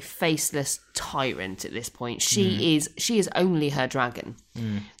she is a faceless tyrant at this point. She is only her dragon.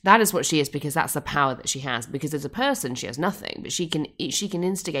 That is what she is, because that's the power that she has. Because as a person, she has nothing, but she can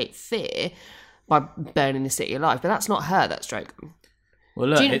instigate fear by burning the city alive. But that's not her, that's Drogon. Well,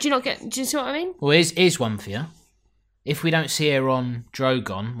 look, Do you see what I mean? well, here's one for you. If we don't see her on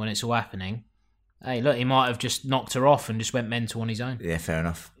Drogon when it's all happening, hey, look, he might have just knocked her off and just went mental on his own. Yeah, fair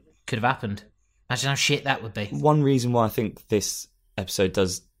enough. Could have happened. Imagine how shit that would be. One reason why I think this episode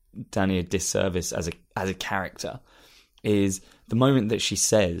does Dany a disservice as a character is the moment that she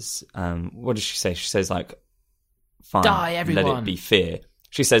says, what does she say? She says, like, fine, Die, everyone. let it be fear.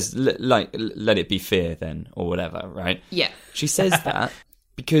 She says, let it be fear then, or whatever, right? Yeah. She says that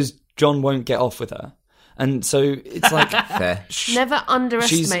because Jon won't get off with her. And so it's like... Fair. Never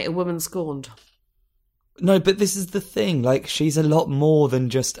underestimate a woman scorned. No, but this is the thing. Like, she's a lot more than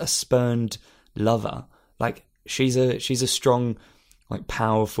just a spurned lover. Like, she's a strong, like,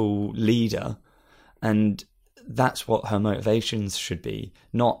 powerful leader, and that's what her motivations should be.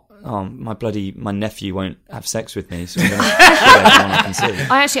 Not, my nephew won't have sex with me, so I'm going to kill everyone I can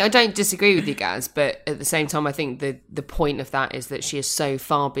see. I don't disagree with you guys, but at the same time, I think the point of that is that she is so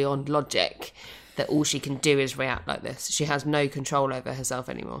far beyond logic that all she can do is react like this. She has no control over herself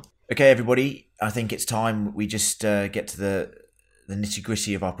anymore. Okay, everybody, I think it's time we just get to the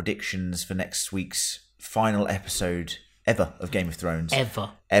nitty-gritty of our predictions for next week's final episode ever of Game of Thrones.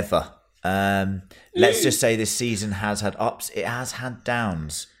 Ever. Let's just say this season has had ups, it has had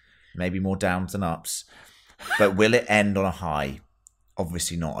downs, maybe more downs than ups, but will it end on a high?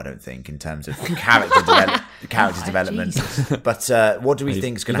 Obviously not, I don't think, in terms of character development. But what do we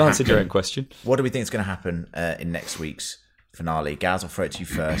think is going to happen? You've answered your own question. What do we think is going to happen in next week's finale? Gaz, I'll throw it to you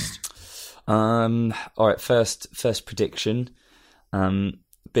first. All right, first prediction.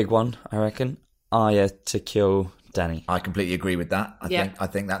 Big one, I reckon. Arya to kill Dany. I completely agree with that. I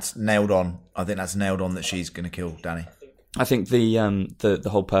think that's nailed on. I think that's nailed on that she's going to kill Dany. I think the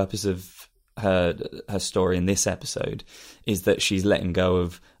whole purpose of her story in this episode is that she's letting go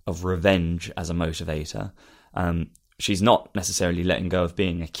of revenge as a motivator. She's not necessarily letting go of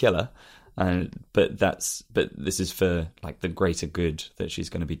being a killer, but this is for, like, the greater good that she's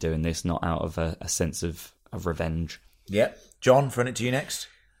going to be doing this, not out of a sense of revenge. Yeah, John, throwing it to you next.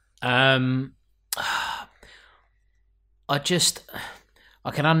 I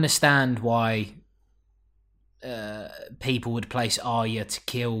can understand why people would place Arya to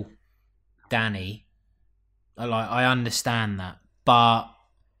kill Dany. I understand that, but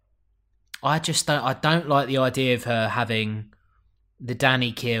I don't like the idea of her having the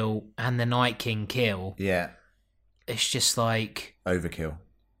Dany kill and the Night King kill. Yeah, it's just like overkill.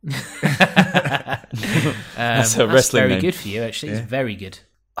 That's a wrestling very name. good for you, actually. It's very good.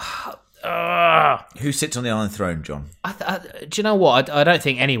 Who sits on the Iron Throne, John? Do you know what? I don't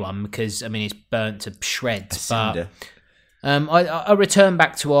think anyone, because I mean it's burnt to shreds. But I return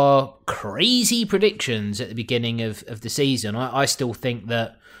back to our crazy predictions at the beginning of the season. I still think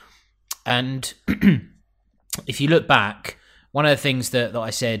that, and if you look back, one of the things that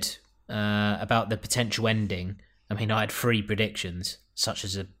I said about the potential ending, I mean, I had 3 predictions, such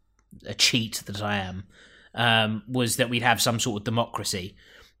as a cheat that I am, was that we'd have some sort of democracy.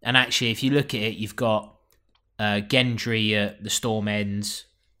 And actually, if you look at it, you've got Gendry at the Storm Ends.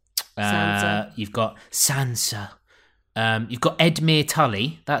 You've got Sansa. You've got Edmure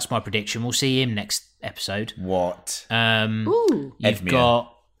Tully. That's my prediction. We'll see him next episode. What? Ooh. You've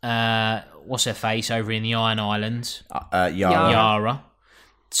got what's her face over in the Iron Islands? Yara.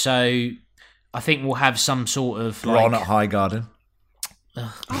 So I think we'll have some sort of Bronn at Highgarden.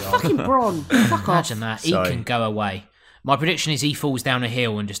 Fucking Bronn. Fuck off. Imagine that. Sorry. He can go away. My prediction is he falls down a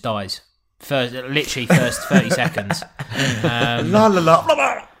hill and just dies. Literally first 30 seconds. La la la. Blah,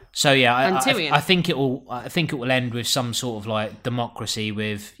 blah. So yeah, And Tyrion. I think it will end with some sort of like democracy.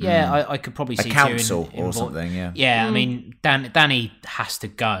 With I could probably see A council Tyrion or something. Yeah. Yeah, I mean Dany has to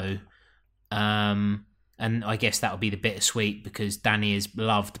go, and I guess that would be the bittersweet because Dany is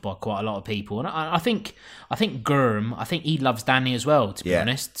loved by quite a lot of people, and I think Gurm, I think he loves Dany as well. To be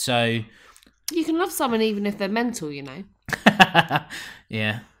honest, so You can love someone even if they're mental, you know.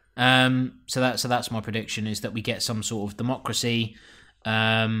 yeah. So that's my prediction, is that we get some sort of democracy.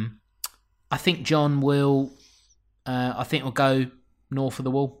 I think Jon will. I think we'll go north of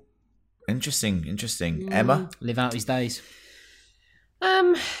the wall. Interesting. Emma? Live out his days.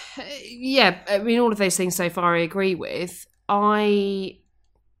 Yeah, I mean, all of those things so far I agree with. I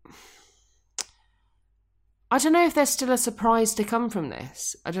I don't know if there's still a surprise to come from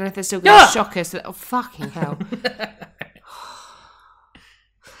this. I don't know if they're still going to shock us. Oh, fucking hell.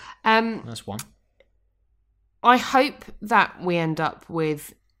 That's one. I hope that we end up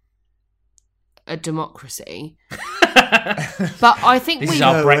with a democracy. But I think This is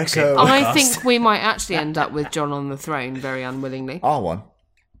our Brexit I podcast. think we might actually end up with John on the throne very unwillingly. R1.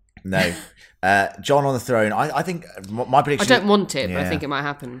 No. John on the throne. I think my I prediction... don't want it, but I Yeah. think it might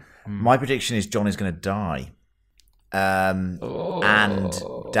happen. My prediction is John is going to die. And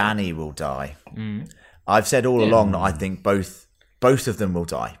Danny will die. I've said all along that I think both of them will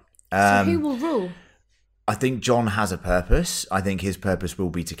die. So who will rule? I think John has a purpose. I think his purpose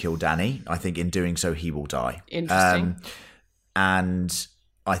will be to kill Danny. I think in doing so, he will die. Interesting. And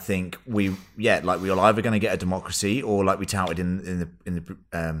I think we're either going to get a democracy, or like we touted in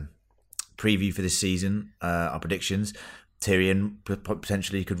the preview for this season, our predictions, Tyrion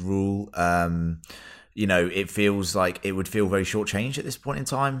potentially could rule. It feels like it would feel very shortchanged at this point in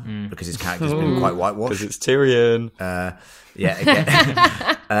time because his character's been quite whitewashed. Because it's Tyrion.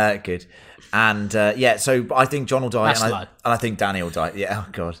 Again. Good. And so I think John will die, That's and low. I think Danny will die. Yeah, oh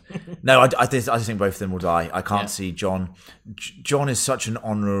god, no, I just think both of them will die. I can't see John. John is such an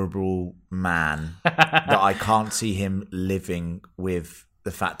honourable man that I can't see him living with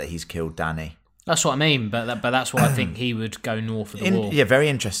the fact that he's killed Danny. That's what I mean, but that's why I think he would go north of the wall. Yeah, very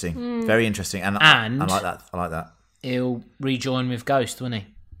interesting, very interesting, and I like that. I like that. He'll rejoin with Ghost, won't he?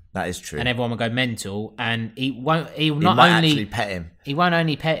 That is true. And everyone will go mental, and he won't. He will He not might only actually pet him. He won't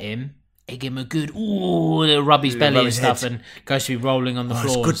only pet him. He give him a good little rub his belly rub and his stuff, head. and goes to be rolling on the floor.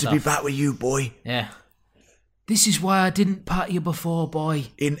 It's and good to stuff. be back with you, boy. Yeah. This is why I didn't pat you before, boy.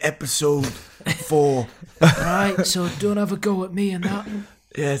 In episode 4. Right, so don't have a go at me and that.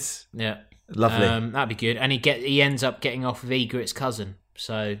 Yes. Yeah. Lovely. That'd be good. And he ends up getting off with Egret's cousin.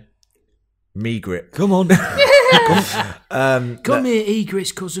 So Megrit. Come on. come here,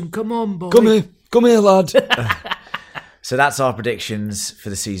 Egret's cousin. Come on, boy. Come here. Come here, lad. So that's our predictions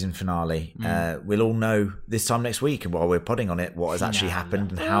for the season finale. We'll all know this time next week, while we're podding on it, what has actually happened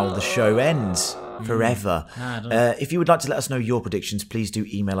and how the show ends forever. If you would like to let us know your predictions, please do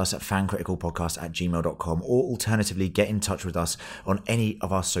email us at fancriticalpodcast@gmail.com, or alternatively get in touch with us on any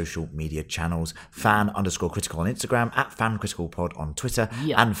of our social media channels. fan_critical on Instagram, at fancriticalpod on Twitter,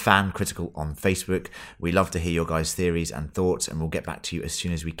 and fancritical on Facebook. We love to hear your guys' theories and thoughts, and we'll get back to you as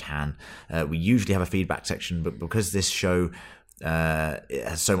soon as we can. We usually have a feedback section, but because this show it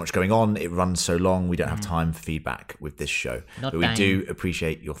has so much going on, it runs so long, we don't have time for feedback with this show. But we do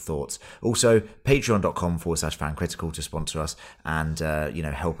appreciate your thoughts. Also, patreon.com/fancritical to sponsor us and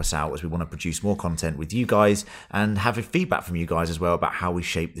help us out as we want to produce more content with you guys and have a feedback from you guys as well about how we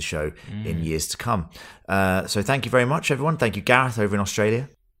shape the show in years to come. So thank you very much, everyone. Thank you, Gareth, over in Australia.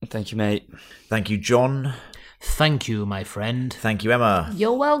 Thank you, mate. Thank you, John. Thank you, my friend. Thank you, Emma.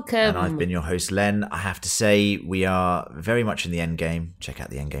 You're welcome. And I've been your host, Len. I have to say, we are very much in the end game. Check out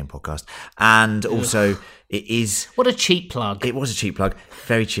the End Game podcast. And also, it is... What a cheap plug. It was a cheap plug.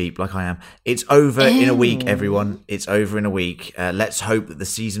 Very cheap, like I am. It's over in a week, everyone. It's over in a week. Let's hope that the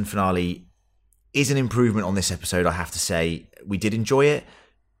season finale is an improvement on this episode, I have to say. We did enjoy it.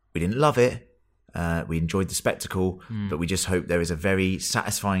 We didn't love it. We enjoyed the spectacle, but we just hope there is a very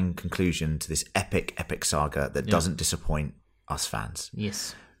satisfying conclusion to this epic saga that doesn't disappoint us fans.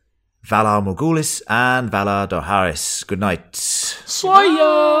 Yes. Valar Morghulis and Valar Dohaeris. Good night.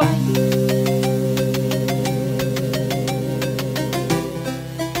 Swaya!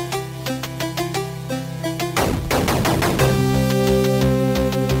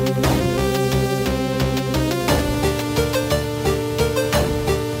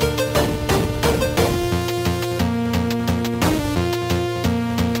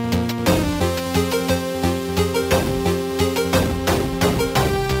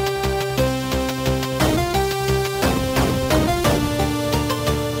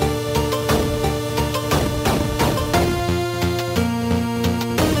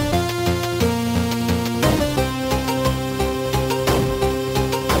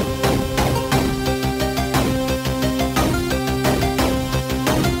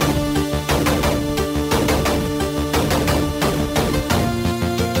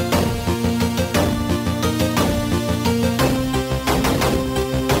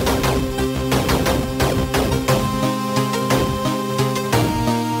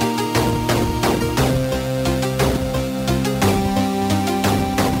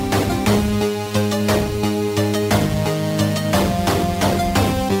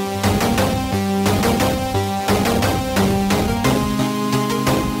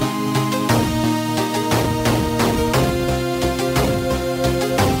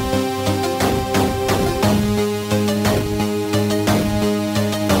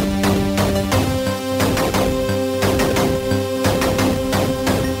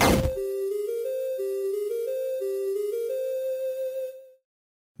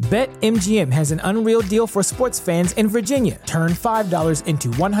 BetMGM has an unreal deal for sports fans in Virginia. Turn $5 into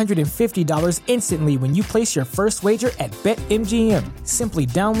 $150 instantly when you place your first wager at BetMGM. Simply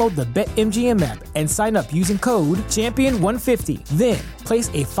download the BetMGM app and sign up using code Champion150. Then, place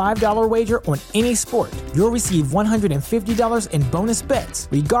a $5 wager on any sport. You'll receive $150 in bonus bets,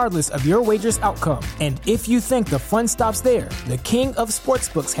 regardless of your wager's outcome. And if you think the fun stops there, the King of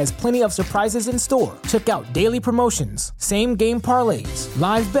Sportsbooks has plenty of surprises in store. Check out daily promotions, same-game parlays,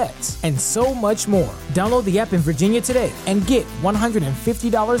 live bets, and so much more. Download the app in Virginia today and get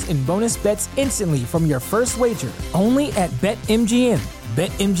 $150 in bonus bets instantly from your first wager. Only at BetMGM.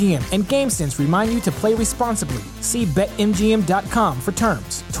 BetMGM and GameSense remind you to play responsibly. See BetMGM.com for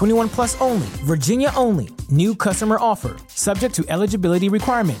terms. 21 plus only. Virginia only. New customer offer. Subject to eligibility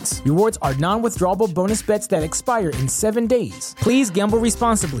requirements. Rewards are non-withdrawable bonus bets that expire in 7 days. Please gamble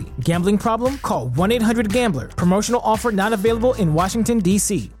responsibly. Gambling problem? Call 1-800-GAMBLER. Promotional offer not available in Washington,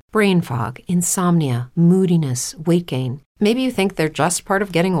 D.C. Brain fog, insomnia, moodiness, weight gain. Maybe you think they're just part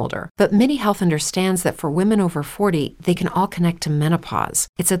of getting older, but MIDI Health understands that for women over 40, they can all connect to menopause.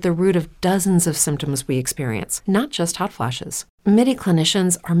 It's at the root of dozens of symptoms we experience, not just hot flashes. MIDI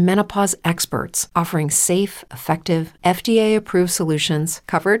clinicians are menopause experts, offering safe, effective, FDA-approved solutions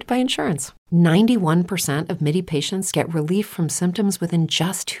covered by insurance. 91% of MIDI patients get relief from symptoms within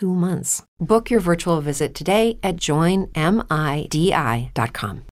just 2 months. Book your virtual visit today at joinmidi.com.